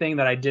specific thing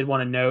that I did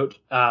want to note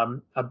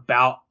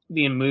about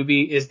the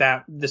movie is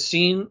that the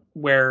scene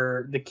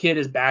where the kid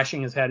is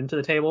bashing his head into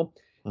the table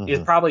is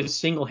probably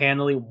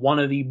single-handedly one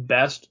of the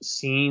best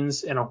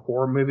scenes in a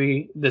horror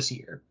movie this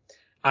year.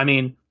 I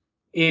mean,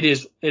 it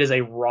is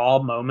a raw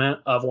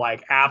moment of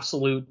like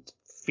absolute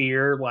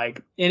fear,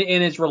 like, and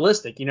it's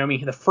realistic. You know what I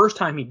mean? The first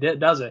time he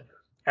does it,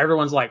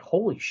 everyone's like,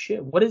 holy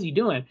shit, what is he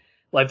doing?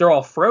 Like, they're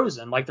all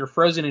frozen, like they're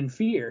frozen in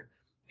fear.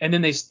 And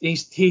then he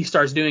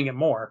starts doing it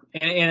more.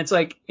 And it's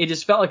like, it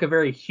just felt like a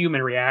very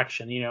human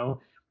reaction,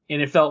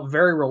 and it felt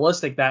very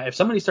realistic that if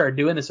somebody started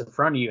doing this in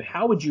front of you,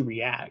 how would you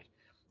react?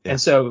 Yeah.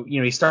 And so,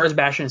 he starts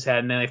bashing his head,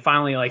 and then they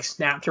finally like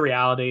snap to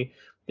reality.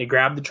 They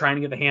grab trying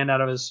to get the hand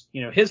out of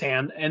his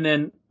hand, and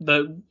then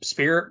the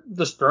spirit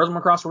just throws him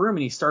across the room,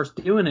 and he starts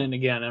doing it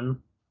again.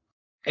 And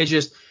it's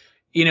just,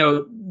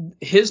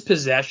 his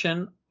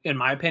possession, in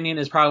my opinion,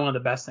 is probably one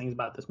of the best things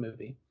about this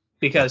movie,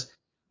 because,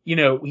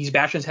 he's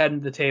bashing his head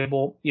into the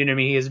table. You know what I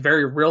mean? He has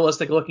very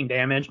realistic looking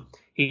damage.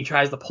 He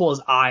tries to pull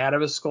his eye out of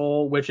his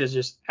skull, which is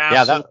just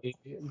absolutely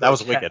that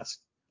was wicked.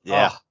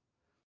 Yeah. Oh,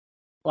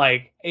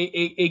 like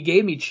it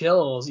gave me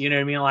chills. You know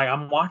what I mean? Like,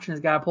 I'm watching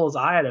this guy pull his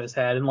eye out of his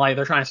head, and like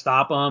they're trying to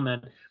stop him,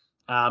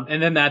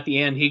 and then at the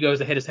end he goes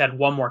to hit his head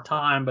one more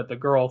time, but the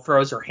girl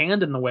throws her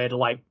hand in the way to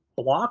like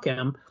block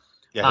him.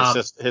 Yeah,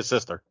 his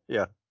sister.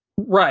 Yeah.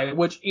 Right.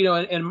 Which,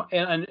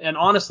 and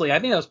honestly, I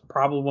think that was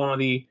probably one of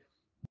the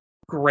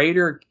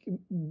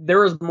there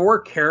was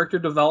more character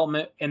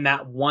development in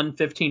that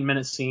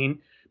 15-minute scene,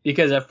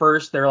 because at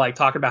first they're like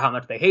talking about how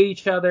much they hate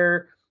each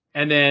other,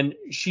 and then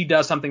she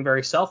does something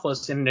very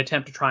selfless in an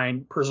attempt to try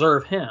and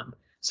preserve him.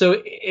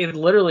 So it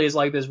literally is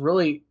like this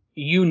really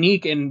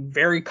unique and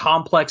very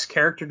complex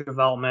character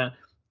development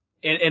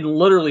in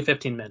literally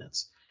 15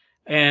 minutes.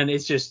 And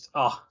it's just,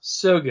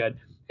 so good.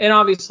 And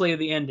obviously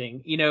the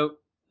ending,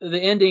 the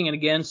ending, and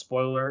again,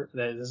 spoiler,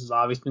 this has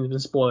obviously been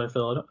spoiler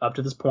filled up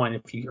to this point.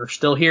 If you are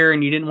still here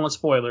and you didn't want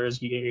spoilers,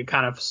 you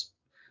kind of,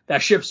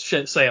 that ship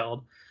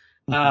sailed.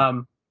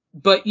 Mm-hmm.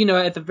 But,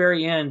 at the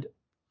very end,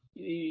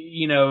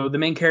 the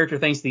main character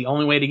thinks the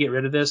only way to get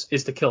rid of this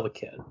is to kill the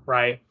kid,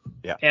 right?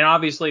 Yeah. And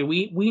obviously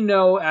we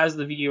know as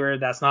the viewer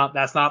that's not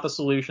the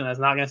solution. That's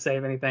not going to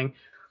save anything.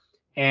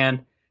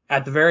 And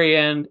at the very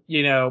end,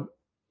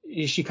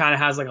 she kind of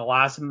has like a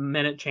last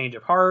minute change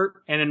of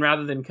heart, and then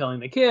rather than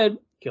killing the kid,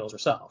 kills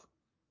herself.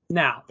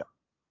 Now,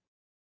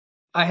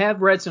 I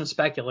have read some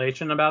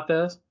speculation about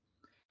this,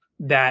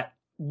 that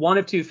one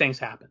of two things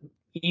happened.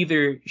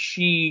 Either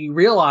she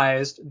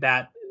realized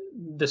that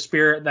the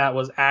spirit that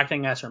was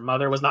acting as her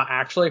mother was not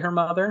actually her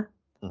mother,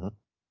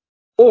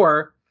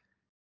 or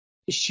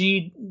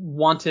she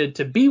wanted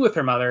to be with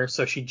her mother,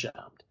 so she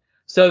jumped.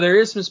 So there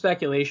is some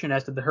speculation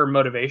as to her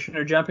motivation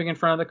of jumping in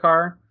front of the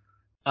car,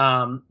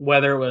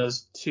 whether it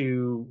was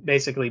to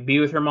basically be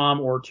with her mom,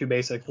 or to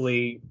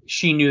basically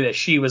she knew that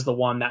she was the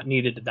one that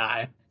needed to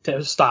die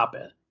to stop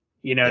it.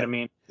 You know what I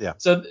mean? Yeah.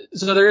 So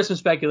there is some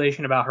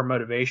speculation about her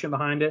motivation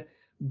behind it,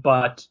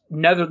 but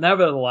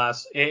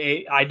nevertheless,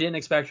 I didn't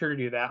expect her to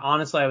do that.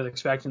 Honestly, I was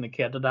expecting the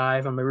kid to die,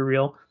 if I'm going to be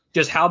real.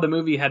 Just how the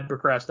movie had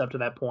progressed up to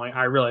that point,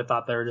 I really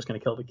thought they were just going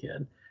to kill the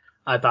kid.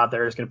 I thought they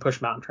were just going to push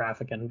him out in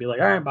traffic and be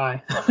like, all right,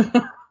 bye.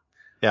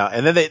 Yeah,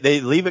 and then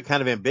they leave it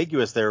kind of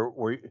ambiguous there,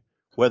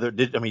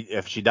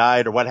 if she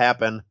died or what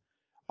happened.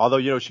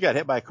 Although she got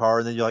hit by a car,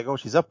 and then you're like, oh,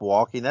 she's up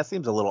walking. That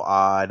seems a little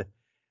odd.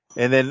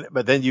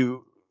 But then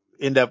you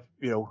end up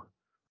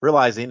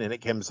realizing, and it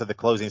comes to the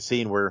closing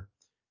scene where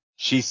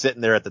she's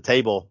sitting there at the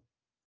table,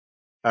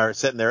 or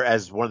sitting there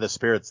as one of the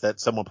spirits that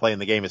someone playing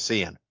the game is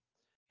seeing.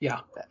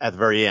 Yeah. At the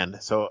very end,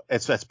 so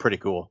that's pretty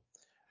cool.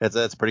 That's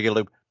a pretty good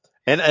loop,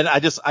 and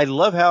I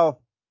love how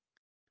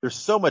there's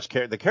so much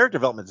the character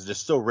development is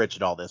just so rich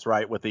in all this,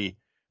 right? With the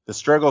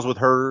struggles with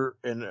her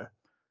and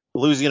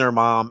losing her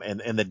mom,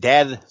 and the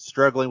dad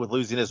struggling with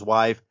losing his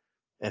wife,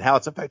 and how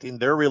it's affecting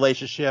their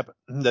relationship.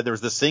 That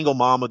there's the single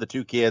mom with the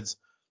two kids,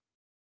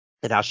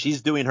 and how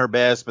she's doing her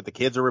best, but the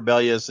kids are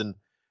rebellious, and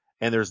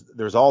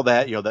there's all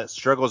that, that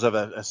struggles of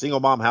a single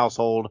mom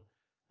household,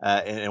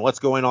 and what's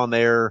going on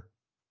there.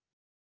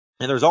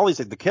 And there's all these,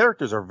 the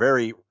characters are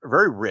very,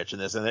 very rich in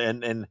this,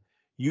 and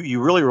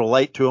you really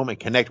relate to them and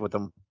connect with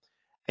them.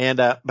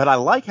 But I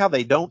like how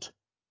they don't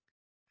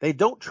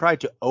try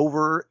to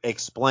over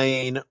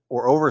explain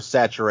or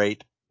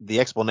oversaturate the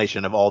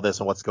explanation of all this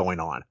and what's going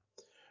on.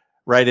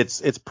 Right?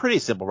 It's pretty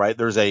simple, right?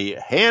 There's a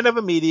hand of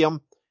a medium.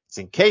 It's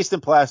encased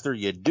in plaster.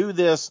 You do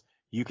this,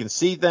 you can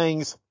see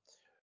things.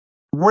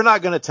 We're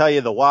not going to tell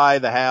you the why,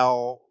 the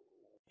how,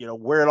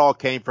 where it all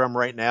came from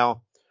right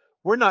now.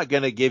 We're not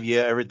going to give you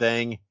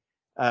everything,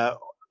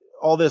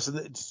 all this,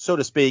 so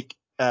to speak,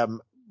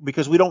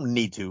 because we don't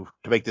need to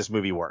make this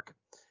movie work.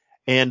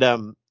 And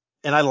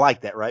I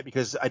like that, right?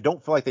 Because I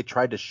don't feel like they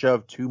tried to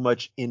shove too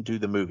much into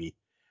the movie.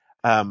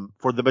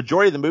 For the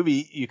majority of the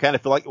movie, you kind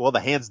of feel like, well, the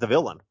hand's the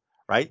villain,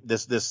 right?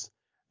 This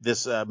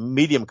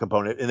medium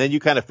component. And then you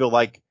kind of feel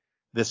like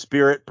the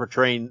spirit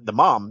portraying the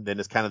mom then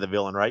is kind of the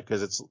villain, right?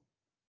 Because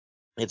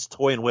it's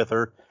toying with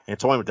her and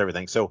toying with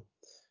everything. So,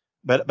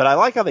 but I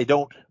like how they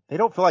don't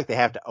feel like they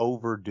have to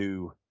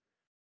overdo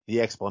the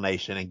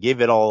explanation and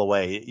give it all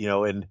away,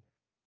 and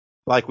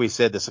like we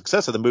said, the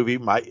success of the movie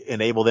might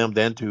enable them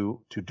then to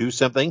do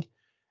something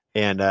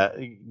and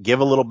give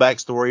a little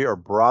backstory or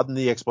broaden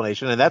the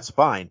explanation. And that's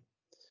fine.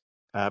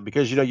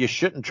 Because, you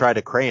shouldn't try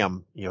to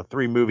cram,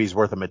 3 movies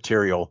worth of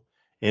material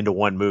into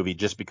one movie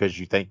just because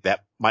you think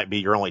that might be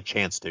your only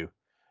chance to,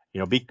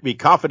 be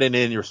confident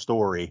in your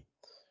story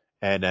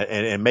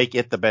and make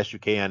it the best you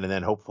can. And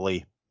then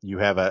hopefully you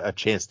have a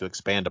chance to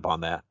expand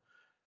upon that.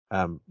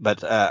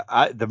 But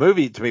the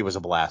movie to me was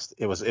a blast.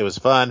 It was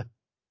fun.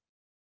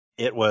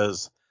 It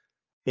was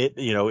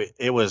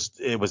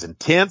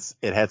intense.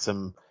 It had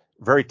some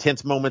very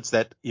tense moments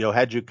that,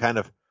 had you kind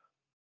of,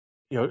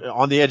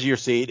 on the edge of your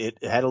seat.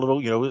 It had a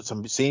little,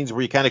 some scenes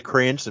where you kind of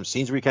cringe, some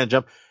scenes where you kind of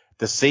jump.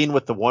 The scene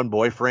with the one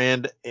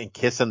boyfriend and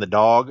kissing the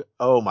dog.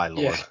 Oh my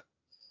Lord. Yeah.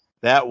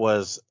 That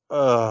was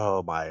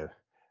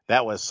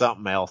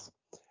something else.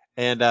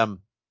 And,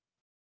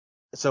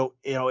 so,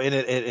 and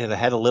it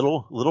had a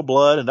little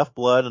blood,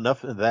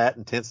 enough of that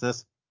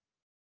intenseness.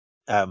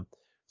 Some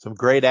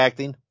great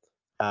acting,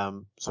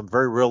 some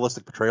very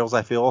realistic portrayals,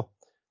 I feel.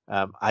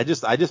 I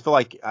just feel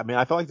like,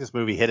 I feel like this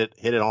movie hit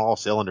it on all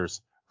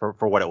cylinders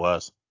for what it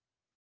was.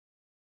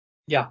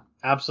 Yeah,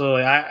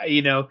 absolutely.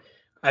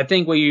 I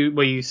think what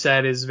you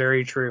said is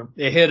very true.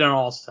 It hit on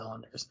all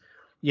cylinders.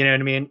 You know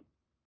what I mean?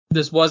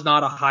 This was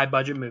not a high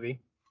budget movie.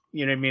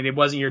 You know what I mean? It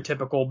wasn't your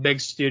typical big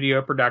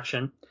studio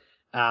production.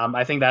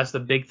 I think that's the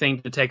big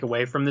thing to take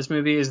away from this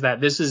movie is that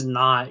this is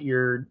not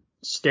your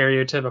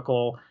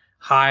stereotypical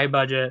high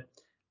budget,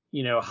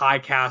 high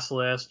cast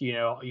list, you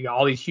got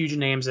all these huge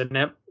names in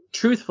it.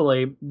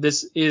 Truthfully,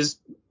 this is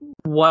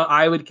what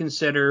I would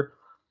consider,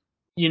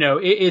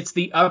 it's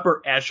the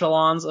upper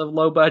echelons of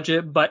low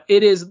budget, but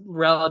it is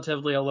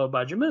relatively a low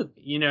budget movie.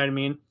 You know what I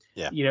mean?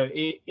 Yeah.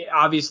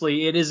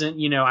 Obviously it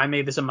isn't, I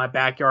made this in my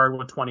backyard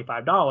with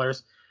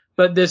 $25,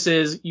 but this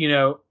is,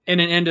 in an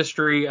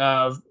industry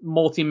of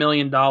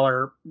multi-million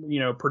dollar,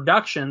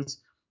 productions.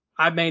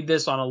 I made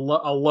this on a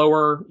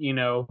lower,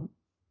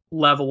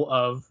 level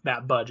of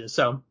that budget.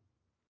 So,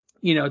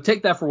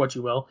 take that for what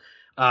you will.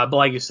 But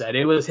like you said,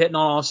 it was hitting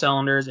on all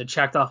cylinders. It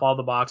checked off all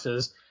the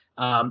boxes.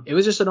 It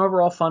was just an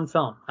overall fun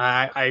film.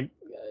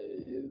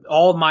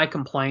 All of my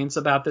complaints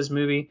about this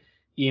movie,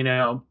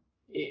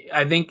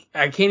 I think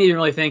I can't even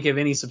really think of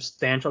any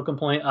substantial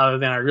complaint other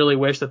than I really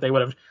wish that they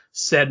would have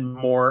said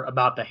more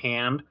about the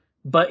hand.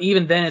 But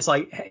even then, it's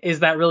like, is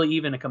that really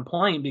even a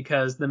complaint?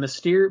 Because the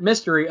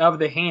mystery of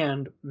the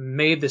hand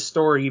made the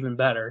story even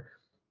better.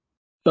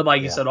 But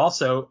like you said,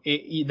 also,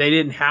 they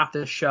didn't have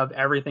to shove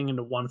everything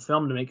into one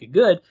film to make it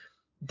good.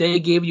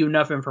 They gave you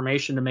enough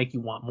information to make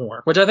you want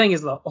more, which I think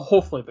is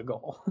hopefully the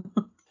goal.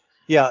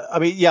 Yeah,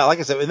 like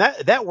I said, and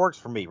that works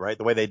for me, right?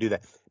 The way they do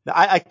that. Now,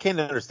 I can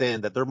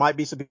understand that there might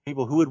be some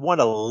people who would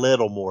want a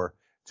little more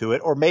to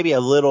it, or maybe a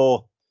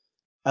little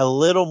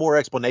more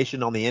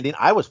explanation on the ending.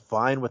 I was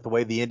fine with the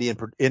way the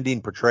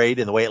ending portrayed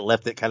and the way it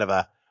left it kind of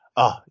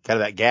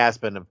that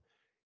gasp and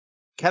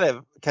kind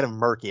of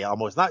murky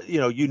almost. Not,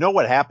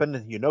 what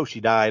happened, she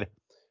died,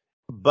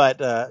 but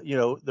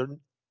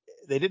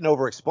they didn't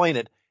over explain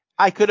it.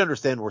 I could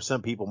understand where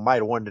some people might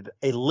have wanted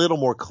a little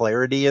more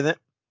clarity in it,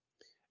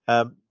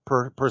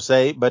 per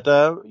se. But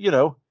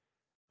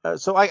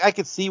so I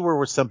could see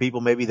where some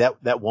people maybe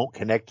that won't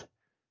connect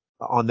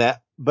on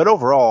that. But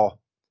overall,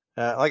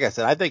 like I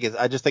said,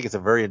 I just think it's a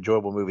very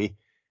enjoyable movie.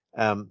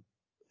 And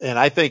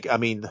I think, I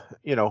mean,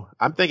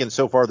 I'm thinking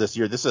so far this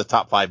year, this is a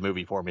top 5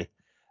 movie for me.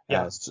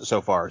 Yeah.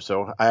 So far.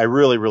 So I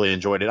really, really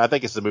enjoyed it. I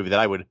think it's a movie that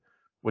I would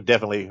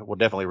definitely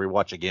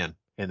rewatch again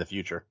in the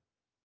future.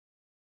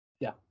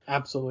 Yeah,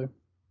 absolutely.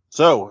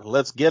 So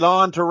let's get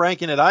on to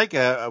ranking it, Ike.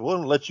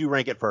 We'll let you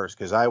rank it first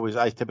because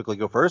I typically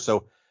go first.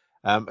 So,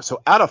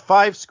 so out of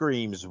 5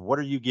 Screams, what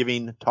are you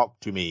giving Talk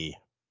to Me?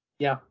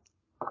 Yeah.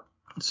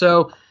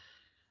 So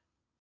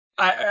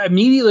I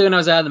immediately when I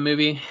was out of the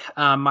movie,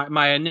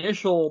 my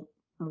initial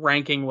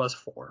ranking was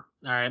 4.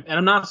 All right. And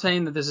I'm not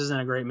saying that this isn't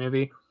a great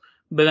movie,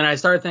 but then I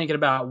started thinking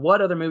about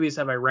what other movies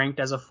have I ranked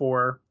as a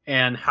 4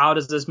 and how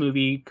does this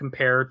movie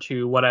compare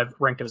to what I've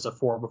ranked as a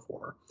 4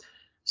 before.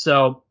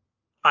 So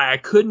I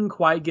couldn't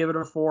quite give it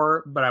a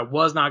 4, but I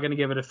was not going to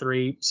give it a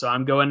 3. So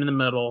I'm going in the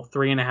middle,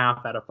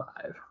 3.5 out of 5.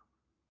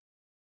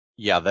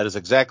 Yeah, that is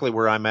exactly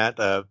where I'm at.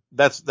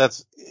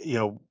 That's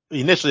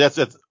initially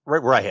that's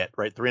right where I hit,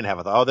 right? 3.5.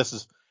 I thought, oh, this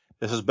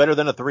is better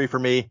than a 3 for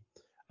me.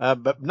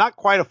 But not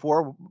quite a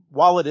 4.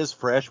 While it is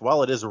fresh,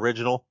 while it is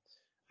original,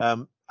 I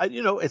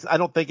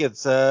don't think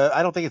it's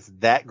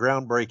that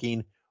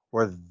groundbreaking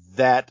or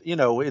that,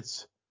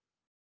 it's,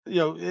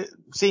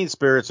 seeing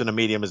spirits in a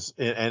medium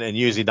and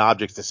using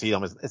objects to see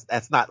them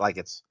that's not like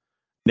it's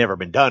never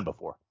been done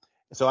before.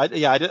 So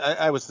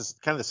I was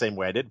kind of the same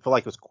way. I didn't feel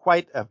like it was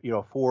quite a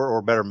 4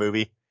 or better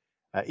movie,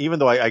 even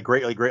though I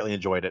greatly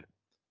enjoyed it.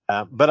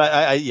 But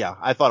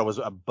I thought it was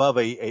above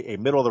a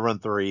middle of the run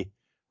 3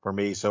 for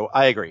me. So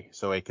I agree.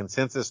 So a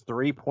consensus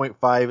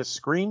 3.5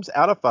 Screams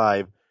out of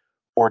 5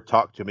 for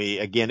Talk to Me.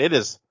 Again, it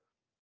is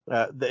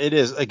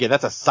again,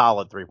 that's a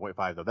solid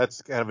 3.5 though.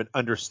 That's kind of an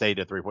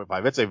understated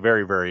 3.5. It's a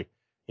very, very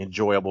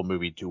enjoyable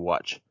movie to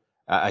watch.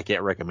 I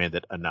can't recommend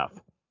it enough.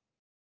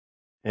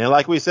 And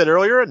like we said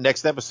earlier,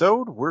 next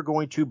episode, we're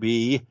going to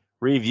be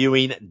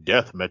reviewing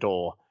Death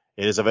Metal.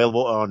 It is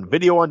available on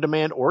video on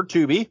demand or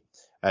Tubi.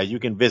 You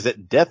can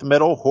visit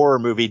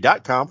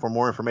deathmetalhorrormovie.com for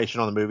more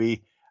information on the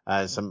movie,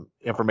 some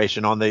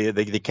information on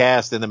the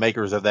cast and the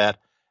makers of that.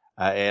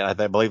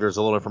 And I believe there's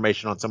a little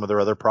information on some of their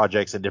other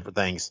projects and different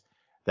things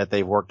that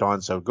they've worked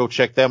on. So go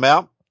check them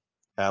out.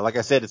 Like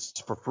I said, it's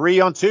for free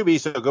on Tubi,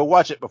 so go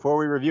watch it before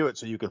we review it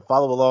so you can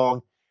follow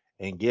along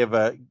and give,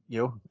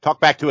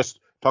 talk back to us,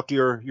 talk to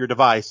your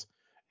device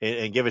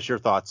and give us your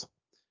thoughts.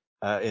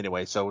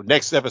 Anyway, so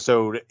next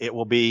episode, it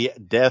will be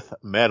Death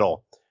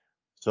Metal.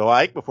 So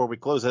Ike, before we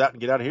close it out and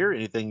get out of here,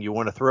 anything you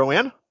want to throw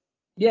in?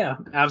 Yeah,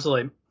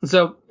 absolutely.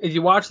 So if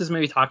you watch this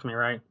movie, Talk to Me,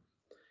 right?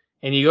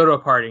 And you go to a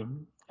party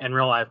in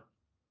real life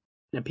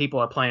and people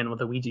are playing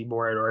with a Ouija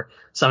board or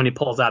somebody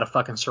pulls out a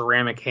fucking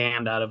ceramic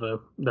hand out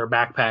of their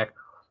backpack,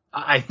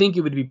 I think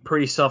it would be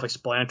pretty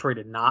self-explanatory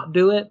to not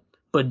do it.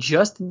 But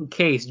just in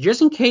case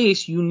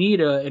you need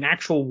an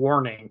actual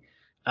warning,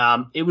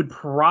 it would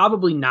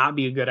probably not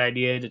be a good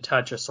idea to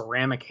touch a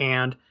ceramic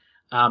hand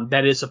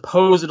that is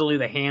supposedly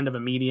the hand of a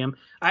medium.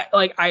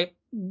 I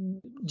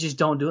just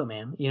don't do it,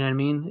 man. You know what I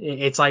mean?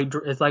 It's like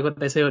what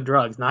they say with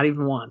drugs, not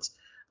even once.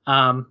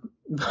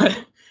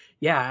 But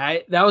yeah,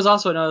 that was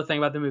also another thing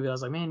about the movie. I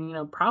was like,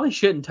 man, probably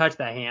shouldn't touch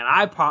that hand.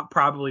 I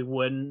probably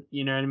wouldn't,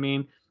 you know what I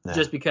mean? Yeah.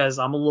 Just because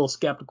I'm a little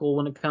skeptical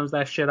when it comes to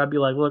that shit. I'd be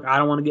like, look, I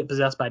don't want to get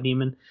possessed by a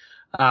demon.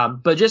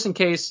 But just in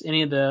case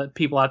any of the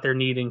people out there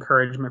need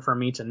encouragement from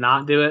me to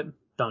not do it,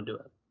 don't do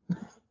it.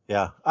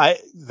 Yeah,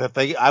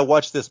 I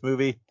watched this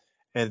movie,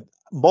 and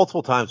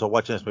multiple times while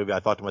watching this movie,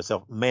 I thought to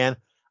myself, man,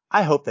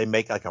 I hope they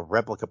make like a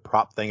replica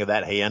prop thing of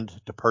that hand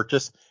to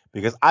purchase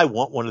because I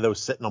want one of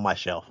those sitting on my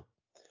shelf.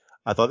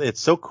 I thought it's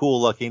so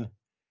cool looking,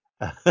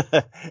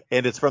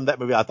 and it's from that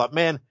movie. I thought,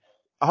 man,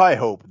 I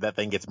hope that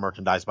thing gets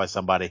merchandised by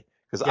somebody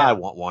because I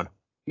want one.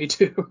 Me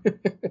too.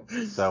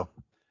 So,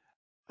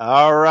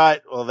 all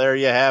right. Well, there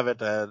you have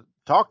it.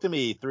 Talk to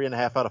Me,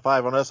 3.5 out of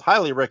 5 on us.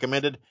 Highly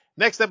recommended.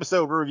 Next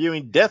episode, we're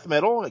reviewing Death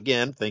Metal.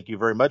 Again, thank you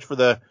very much for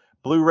the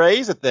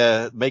Blu-rays that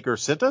the maker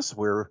sent us.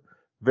 We're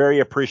very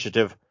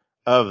appreciative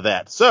of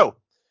that. So,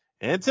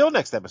 until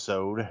next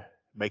episode,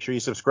 make sure you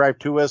subscribe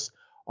to us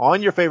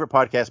on your favorite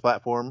podcast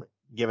platform.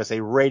 Give us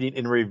a rating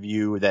and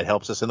review that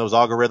helps us in those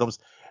algorithms,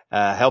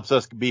 helps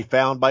us be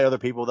found by other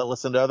people that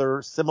listen to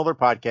other similar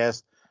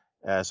podcasts.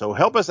 So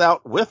help us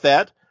out with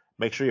that.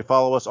 Make sure you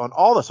follow us on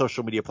all the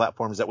social media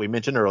platforms that we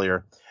mentioned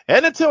earlier.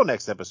 And until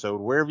next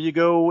episode, wherever you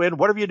go and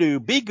whatever you do,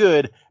 be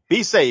good,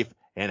 be safe,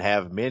 and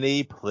have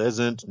many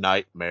pleasant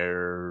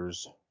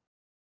nightmares.